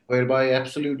policy whereby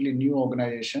absolutely new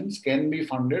organizations can be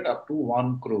funded up to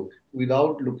 1 crore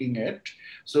without looking at,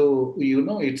 so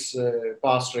it's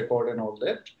past record and all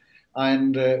that.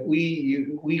 And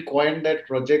we coined that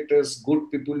project as good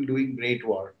people doing great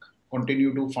work,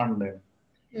 continue to fund them.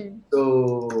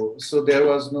 So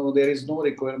there is no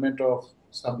requirement of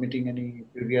submitting any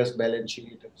previous balance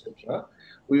sheet, etc.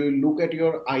 We will look at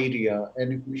your idea,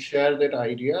 and if we share that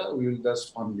idea, we will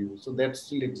just fund you. So that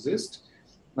still exists.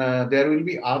 There will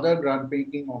be other grant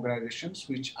making organizations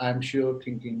which I'm sure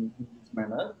thinking in this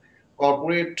manner.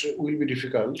 Corporate will be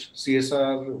difficult.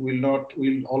 CSR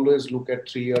will always look at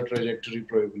 3 year trajectory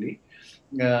probably.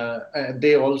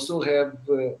 They also have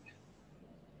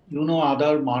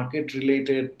other market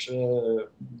related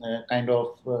kind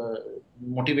of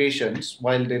motivations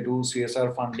while they do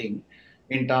CSR funding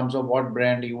in terms of what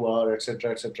brand you are,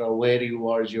 etc., where you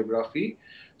are, geography.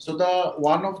 So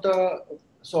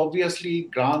obviously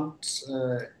grants,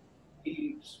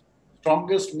 the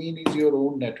strongest mean is your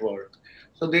own network.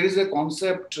 So there is a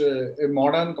concept, a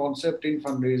modern concept in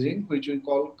fundraising, which we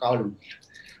call cult.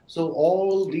 So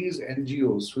all these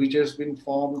NGOs, which has been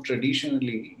formed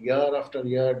traditionally year after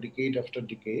year, decade after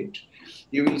decade,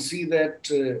 you will see that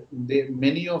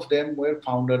many of them were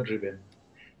founder driven.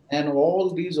 And all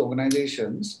these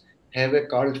organizations have a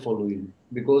cult following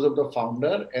because of the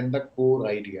founder and the core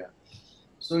idea.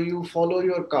 So you follow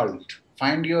your cult,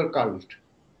 find your cult.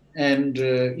 And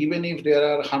even if there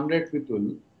are 100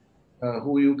 people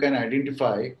who you can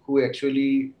identify who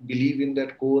actually believe in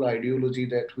that core ideology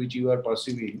that which you are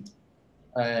pursuing,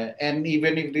 and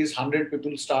even if these 100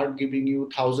 people start giving you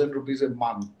 1,000 rupees a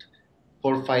month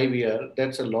for 5 years,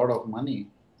 that's a lot of money.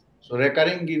 So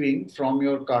recurring giving from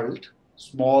your cult,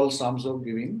 small sums of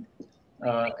giving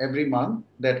every month,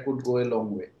 that could go a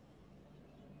long way.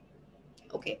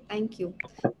 Okay, thank you.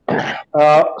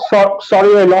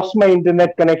 Sorry, I lost my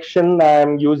internet connection.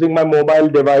 I'm using my mobile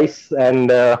device and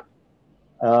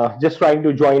just trying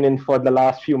to join in for the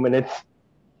last few minutes.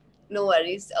 No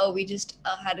worries. We just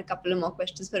had a couple of more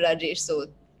questions for Rajesh, so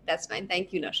that's fine.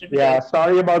 Thank you, Noshir. Yeah,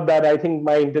 sorry about that. I think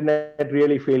my internet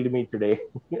really failed me today.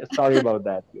 Sorry about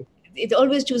that. It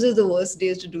always chooses the worst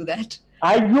days to do that.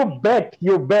 You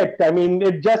bet. I mean,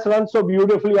 it just runs so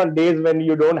beautifully on days when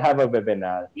you don't have a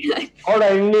webinar. Or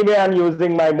anyway, I'm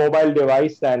using my mobile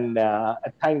device, and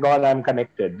thank God I'm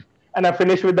connected. And I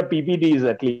finished with the PPTs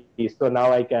at least, so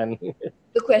now I can.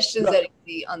 The questions are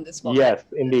easy on this format. Yes,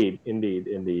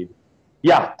 indeed.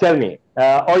 Yeah, tell me.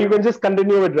 Or you can just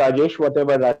continue with Rajesh,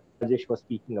 whatever Rajesh was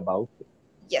speaking about.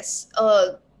 Yes.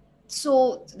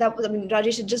 So that was,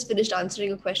 Rajesh had just finished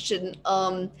answering a question.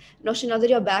 Noshir, now that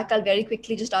you're back, I'll very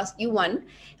quickly just ask you one.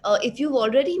 If you've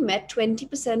already met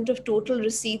 20% of total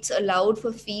receipts allowed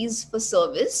for fees for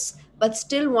service, but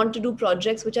still want to do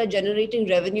projects which are generating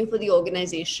revenue for the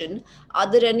organization,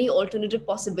 are there any alternative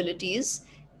possibilities?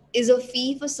 Is a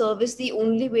fee for service the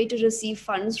only way to receive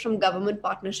funds from government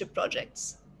partnership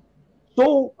projects?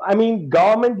 So, I mean,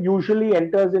 government usually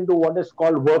enters into what is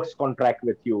called works contract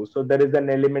with you. So there is an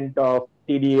element of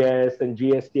TDS and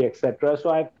GST, etc.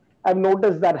 So I've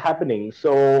noticed that happening.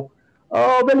 So,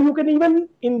 well, you can even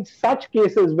in such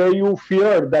cases where you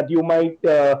fear that you might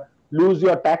lose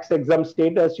your tax exempt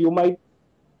status, you might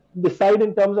decide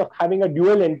in terms of having a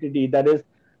dual entity. That is,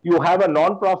 you have a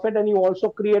non-profit and you also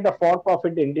create a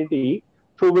for-profit entity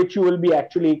through which you will be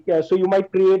actually, so you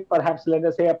might create perhaps, let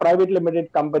us say, a private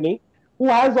limited company who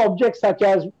has objects such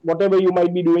as whatever you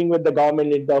might be doing with the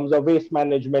government in terms of waste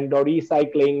management or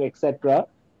recycling, etc.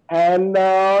 And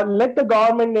let the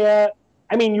government,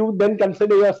 you then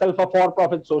consider yourself a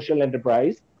for-profit social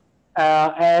enterprise.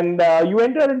 You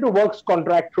enter into works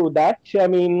contract through that.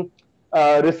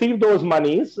 Receive those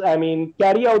monies.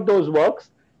 Carry out those works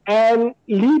and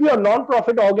leave your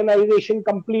non-profit organization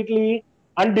completely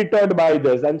undeterred by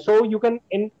this. And so you can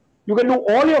do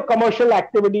all your commercial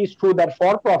activities through that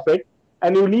for-profit,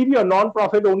 and you leave your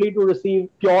non-profit only to receive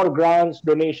pure grants,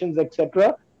 donations,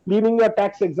 etc., leaving your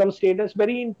tax-exempt status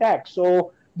very intact.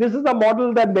 So this is a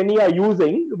model that many are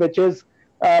using, which is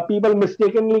people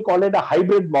mistakenly call it a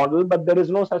hybrid model, but there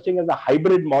is no such thing as a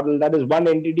hybrid model. That is, one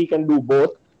entity can do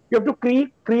both. You have to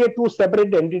create two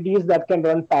separate entities that can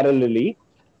run parallelly,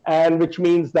 and which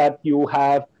means that you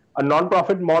have a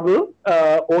non-profit model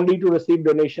only to receive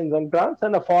donations and grants,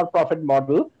 and a for-profit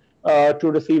model to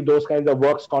receive those kinds of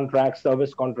works contracts,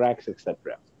 service contracts,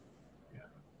 etc.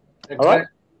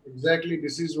 Exactly.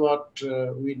 This is what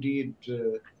we did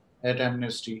at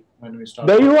Amnesty when we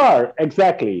started. There you are.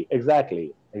 Exactly.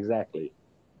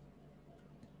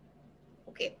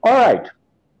 Okay. All right.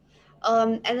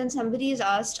 And then somebody has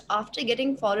asked, after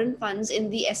getting foreign funds in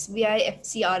the SBI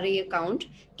FCRA account,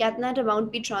 can that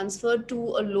amount be transferred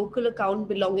to a local account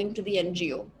belonging to the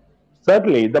NGO?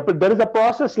 Certainly. There is a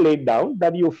process laid down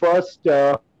that you first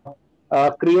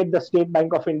create the State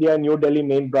Bank of India New Delhi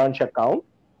main branch account.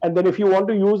 And then if you want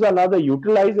to use another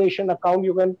utilization account,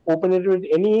 you can open it with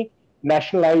any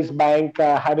nationalized bank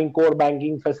having core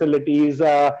banking facilities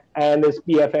and is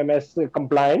PFMS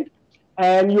compliant.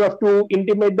 And you have to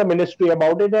intimate the ministry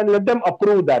about it and let them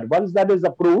approve that. Once that is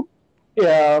approved,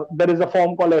 there is a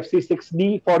form called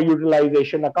FC6D for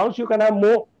utilization accounts. You can have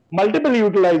multiple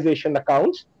utilization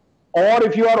accounts. Or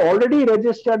if you are already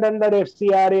registered under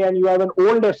FCRA and you have an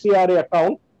old FCRA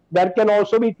account, that can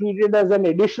also be treated as an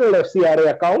additional FCRA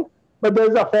account. But there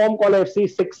is a form called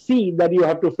FC6C that you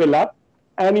have to fill up,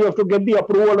 and you have to get the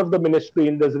approval of the ministry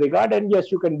in this regard. And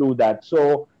yes, you can do that.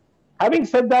 So having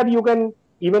said that, you can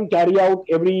even carry out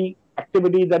every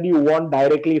activity that you want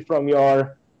directly from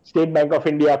your State Bank of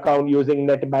India account using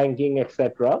net banking,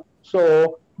 etc.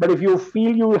 So, but if you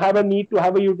feel you have a need to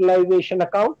have a utilization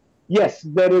account, yes,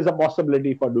 there is a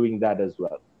possibility for doing that as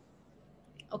well.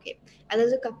 Okay. And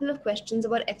there's a couple of questions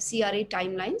about FCRA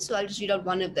timelines. So I'll just read out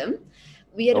one of them.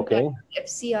 We had applied for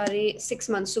FCRA 6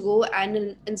 months ago, and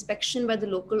an inspection by the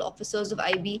local officers of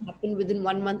IB happened within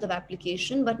 1 month of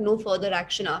application, but no further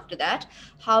action after that.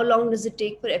 How long does it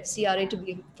take for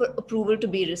FCRA for approval to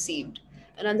be received?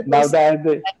 And now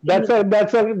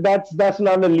that's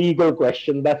not a legal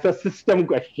question. That's a system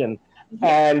question.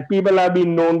 And people have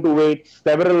been known to wait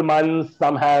several months.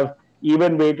 Some have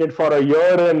even waited for a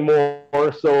year and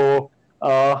more. So,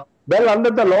 well, under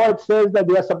the law, it says that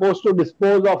they are supposed to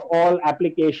dispose of all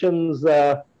applications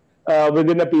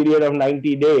within a period of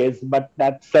 90 days, but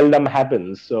that seldom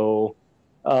happens. So,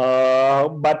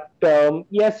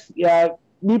 yes,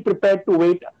 be prepared to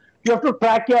wait. You have to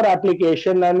track your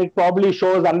application, and it probably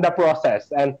shows under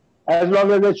process. And as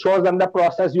long as it shows under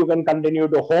process, you can continue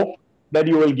to hope that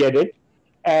you will get it.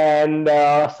 And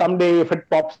someday, if it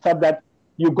pops up that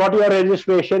you got your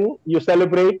registration, you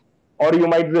celebrate, or you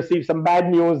might receive some bad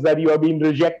news that you have been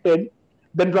rejected,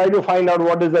 then try to find out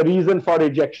what is the reason for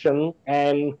rejection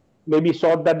and maybe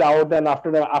sort that out. And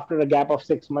after a gap of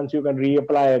 6 months, you can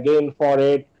reapply again for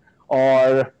it.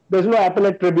 Or there's no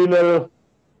appellate tribunal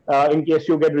in case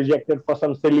you get rejected for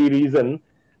some silly reason.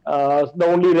 The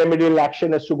only remedial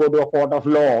action is to go to a court of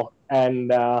law,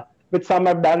 and which some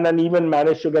have done and even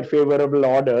managed to get favorable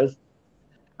orders.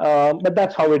 But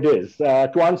that's how it is.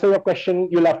 To answer your question,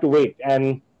 you'll have to wait,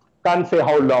 and can't say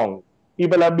how long.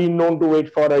 People have been known to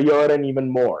wait for a year and even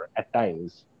more at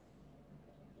times.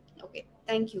 Okay,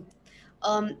 thank you.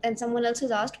 And someone else has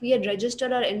asked, we had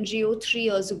registered our NGO 3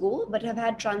 years ago, but have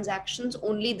had transactions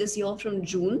only this year from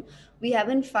June. We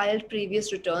haven't filed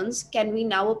previous returns. Can we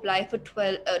now apply for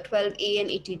 12A and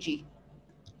ATG?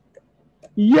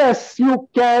 Yes, you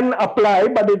can apply,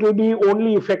 but it will be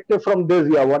only effective from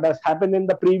this year. What has happened in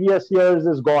the previous years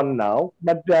is gone now.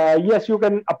 But yes, you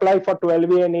can apply for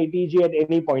 12A and ATG at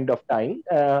any point of time.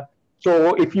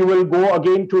 So if you will go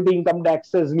again to the income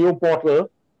tax's new portal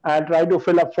and try to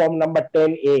fill up form number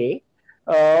 10A,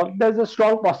 there's a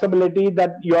strong possibility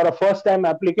that you're a first-time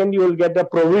applicant. You will get a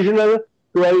provisional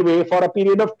 12A for a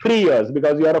period of 3 years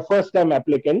because you're a first-time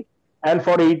applicant, and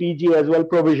for ATG as well,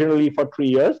 provisionally for 3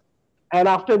 years. And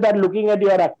after that, looking at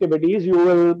your activities, you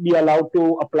will be allowed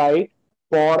to apply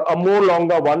for a more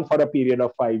longer one for a period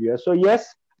of 5 years. So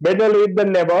yes, better late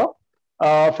than never.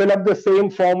 Fill up the same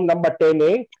form number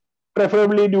 10A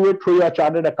preferably do it through your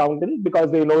chartered accountant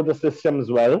because they know the systems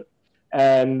well.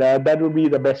 And that would be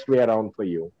the best way around for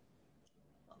you.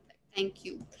 Thank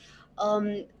you. How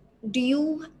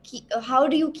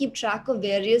do you keep track of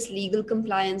various legal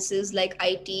compliances like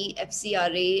IT,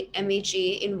 FCRA,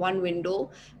 MHA in one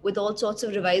window with all sorts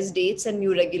of revised dates and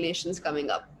new regulations coming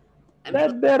up?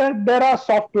 There are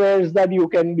softwares that you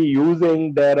can be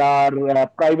using. There are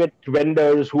private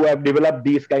vendors who have developed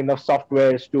these kind of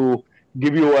softwares to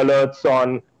give you alerts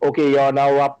on, okay, you're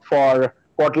now up for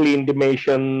quarterly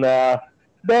intimation. I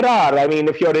mean,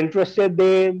 if you're interested,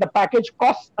 the package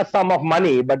costs a sum of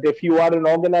money. But if you are an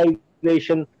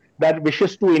organization that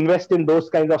wishes to invest in those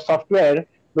kinds of software,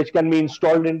 which can be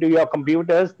installed into your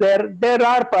computers, there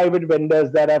are private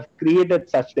vendors that have created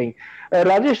such thing.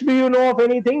 Rajesh, do you know of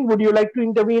anything? Would you like to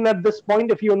intervene at this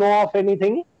point if you know of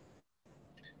anything?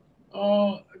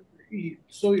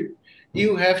 So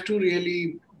you have to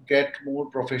really get more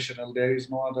professional. There is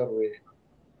no other way.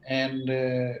 And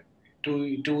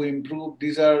to improve,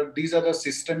 these are the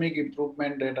systemic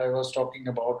improvement that I was talking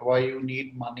about. Why you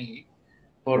need money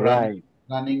for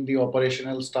running the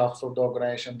operational stuff of the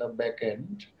organization, the back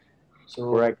end.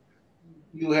 So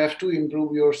you have to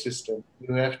improve your system.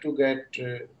 You have to get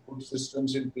good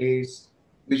systems in place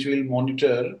which will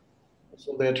monitor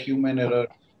so that human errors,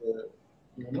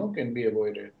 can be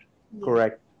avoided.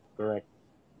 Correct.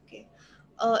 Okay.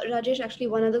 Rajesh, actually,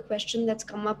 one other question that's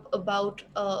come up about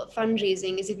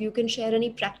fundraising is if you can share any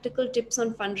practical tips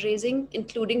on fundraising,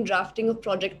 including drafting of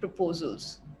project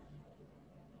proposals.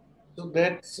 So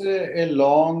that's a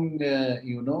long,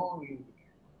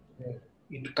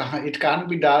 it can't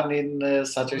be done in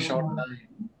such a short time.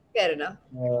 Fair enough.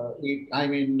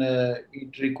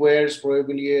 It requires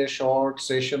probably a short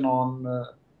session on,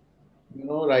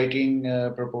 writing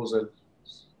proposals.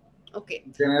 Okay.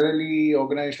 Generally,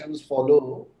 organizations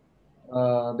follow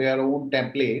their own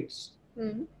templates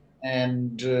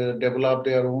and develop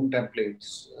their own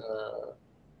templates.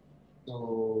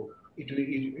 So it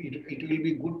will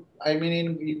be good. I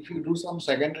mean, if you do some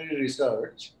secondary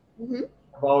research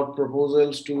about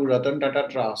proposals to Ratan Tata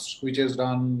Trust, which has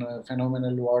done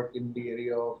phenomenal work in the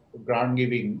area of grant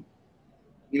giving,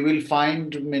 you will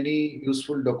find many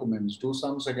useful documents. Do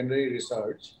some secondary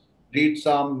research, read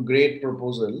some great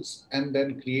proposals, and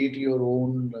then create your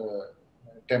own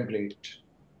template.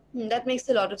 That makes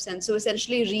a lot of sense. So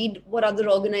essentially read what other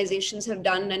organizations have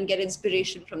done and get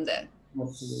inspiration from there.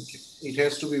 Absolutely. It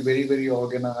has to be very, very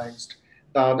organized.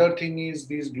 The other thing is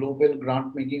these global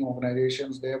grant making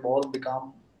organizations, they have all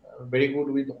become very good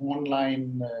with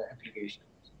online applications.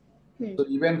 So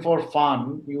even for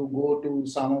fun, you go to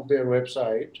some of their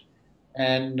website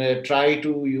and try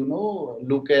to,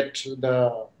 look at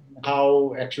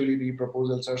how actually the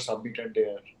proposals are submitted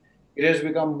there. It has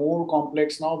become more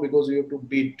complex now because you have to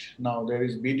bid. Now there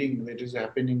is bidding that is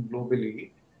happening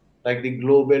globally, like the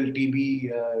global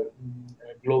TB,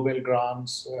 global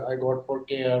grants I got for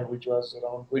CARE, which was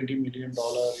around $20 million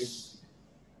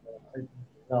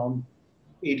around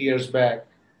 8 years back.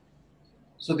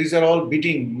 So these are all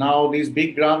bidding. Now these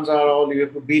big grants are all, you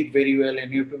have to bid very well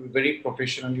and you have to be very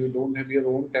professional. You don't have your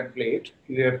own template.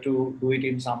 You have to do it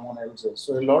in someone else's.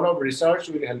 So a lot of research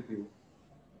will help you.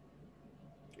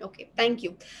 Okay, thank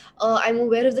you. I'm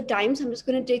aware of the time, so I'm just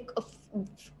going to take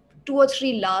 2 or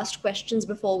 3 last questions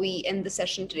before we end the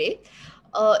session today.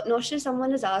 Noshir,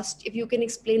 someone has asked if you can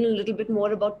explain a little bit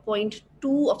more about point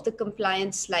 2 of the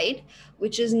compliance slide,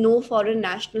 which is no foreign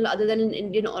national other than an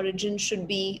Indian origin should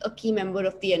be a key member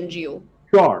of the NGO.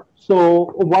 Sure.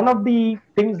 So one of the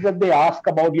things that they ask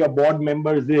about your board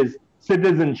members is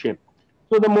citizenship.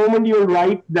 So the moment you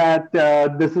write that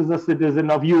this is a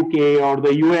citizen of UK or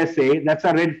the USA, that's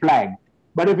a red flag.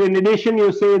 But if in addition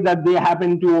you say that they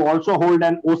happen to also hold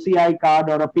an OCI card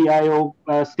or a PIO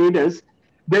status,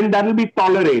 then that will be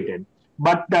tolerated.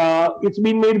 But it's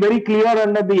been made very clear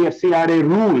under the FCRA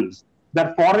rules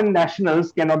that foreign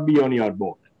nationals cannot be on your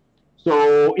board.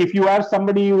 So if you have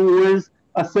somebody who is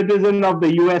a citizen of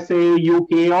the USA,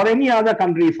 UK, or any other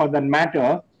country for that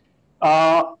matter,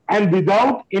 and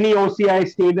without any OCI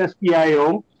status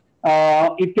PIO,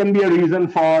 it can be a reason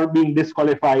for being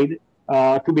disqualified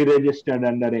to be registered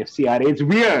under FCRA. It's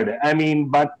weird. I mean,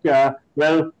 but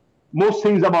well, most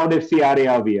things about FCRA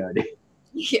are weird.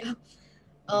 Yeah.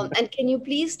 And can you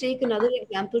please take another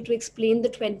example to explain the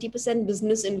 20%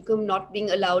 business income not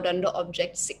being allowed under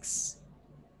Object 6?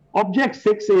 Object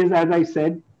 6 is, as I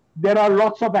said, there are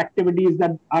lots of activities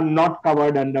that are not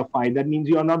covered under 5. That means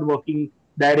you are not working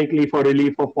directly for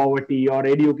relief of poverty or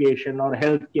education or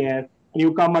healthcare.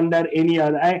 You come under any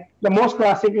other. The most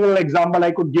classical example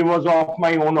I could give was of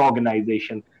my own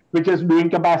organization. which is doing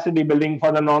capacity building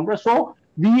for the non-profit. So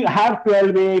we have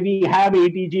 12A, we have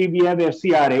ATG, we have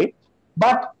FCRA,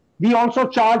 but we also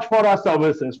charge for our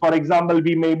services. For example,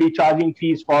 we may be charging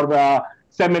fees for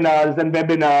seminars and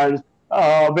webinars.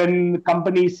 When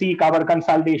companies seek our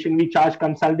consultation, we charge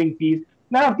consulting fees.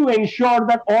 Now I have to ensure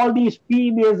that all these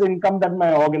fee-based income that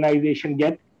my organization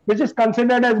gets, which is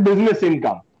considered as business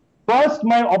income. First,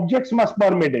 my objects must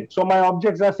permit it. So my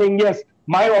objects are saying, yes,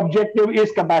 my objective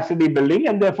is capacity building,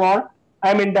 and therefore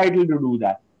I'm entitled to do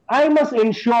that. I must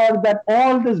ensure that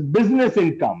all this business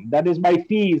income, that is my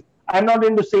fees, I'm not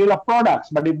into sale of products,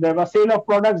 but if there was sale of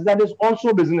products, that is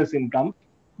also business income,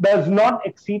 does not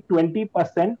exceed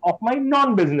 20% of my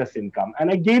non-business income. And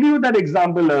I gave you that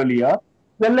example earlier.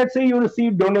 Then let's say you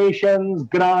receive donations,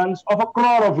 grants of 1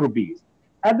 crore of rupees.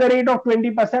 At the rate of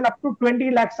 20%, up to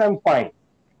 20 lakhs, I'm fine.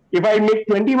 If I make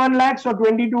 21 lakhs or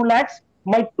 22 lakhs,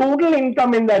 my total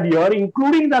income in that year,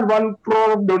 including that 1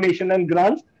 crore of donation and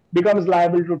grants, becomes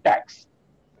liable to tax.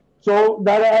 So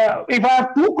that if I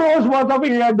have 2 crores worth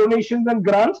of donations and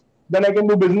grants, then I can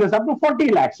do business up to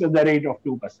 40 lakhs at the rate of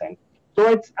 2%. So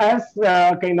it's as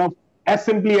as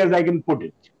simply as I can put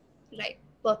it. Right.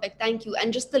 Perfect. Thank you.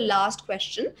 And just the last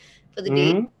question for the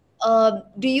day.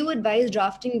 Do you advise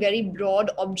drafting very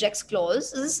broad objects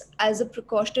clauses as a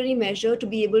precautionary measure to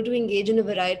be able to engage in a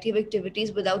variety of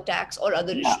activities without tax or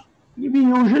other issues? We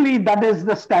usually, that is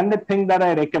the standard thing that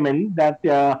I recommend, that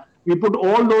we put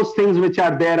all those things which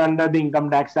are there under the Income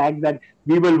Tax Act, that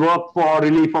we will work for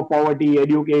relief of poverty,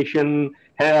 education,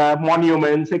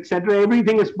 monuments, etc.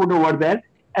 Everything is put over there.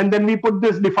 And then we put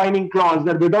this defining clause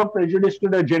that without prejudice to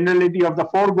the generality of the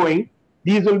foregoing,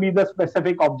 these will be the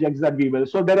specific objects that we will.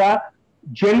 So there are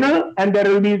general and there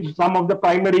will be some of the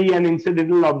primary and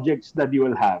incidental objects that you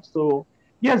will have. So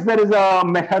yes, there is a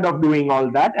method of doing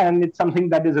all that, and it's something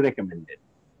that is recommended.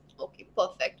 Okay,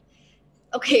 perfect.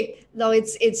 Okay, now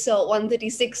it's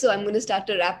 1:36, so I'm going to start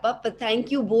to wrap up. But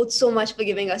thank you both so much for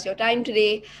giving us your time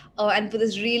today and for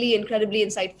this really incredibly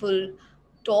insightful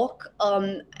talk.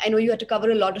 I know you had to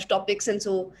cover a lot of topics, and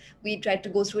so we tried to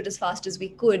go through it as fast as we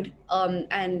could.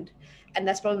 And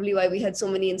that's probably why we had so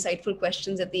many insightful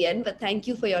questions at the end. But thank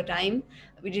you for your time.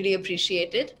 We really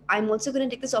appreciate it. I'm also going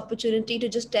to take this opportunity to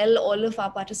just tell all of our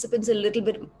participants a little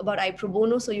bit about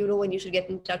iProbono, so you know when you should get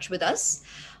in touch with us.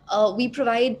 We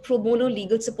provide pro bono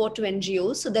legal support to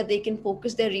NGOs so that they can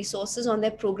focus their resources on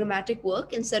their programmatic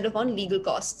work instead of on legal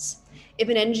costs. If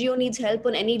an NGO needs help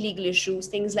on any legal issues,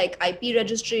 things like IP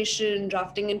registration,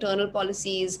 drafting internal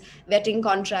policies, vetting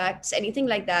contracts, anything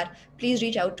like that, please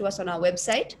reach out to us on our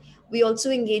website. We also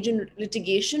engage in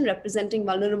litigation representing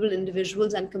vulnerable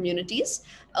individuals and communities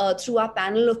through our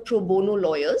panel of pro bono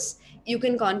lawyers. You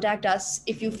can contact us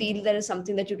if you feel there is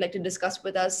something that you'd like to discuss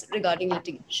with us regarding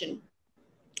litigation.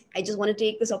 I just want to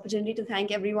take this opportunity to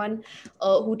thank everyone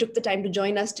who took the time to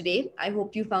join us today. I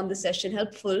hope you found this session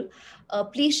helpful.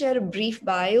 Please share a brief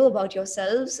bio about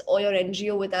yourselves or your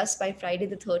NGO with us by Friday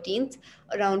the 13th.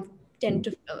 Around 10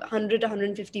 to 100 to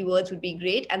 150 words would be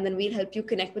great. And then we'll help you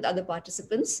connect with other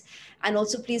participants. And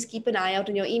also please keep an eye out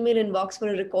in your email inbox for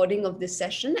a recording of this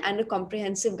session and a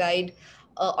comprehensive guide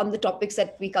on the topics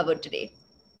that we covered today.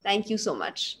 Thank you so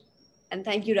much. And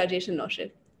thank you, Rajesh and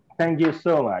Naushad. Thank you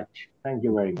so much. Thank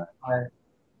you very much. Bye.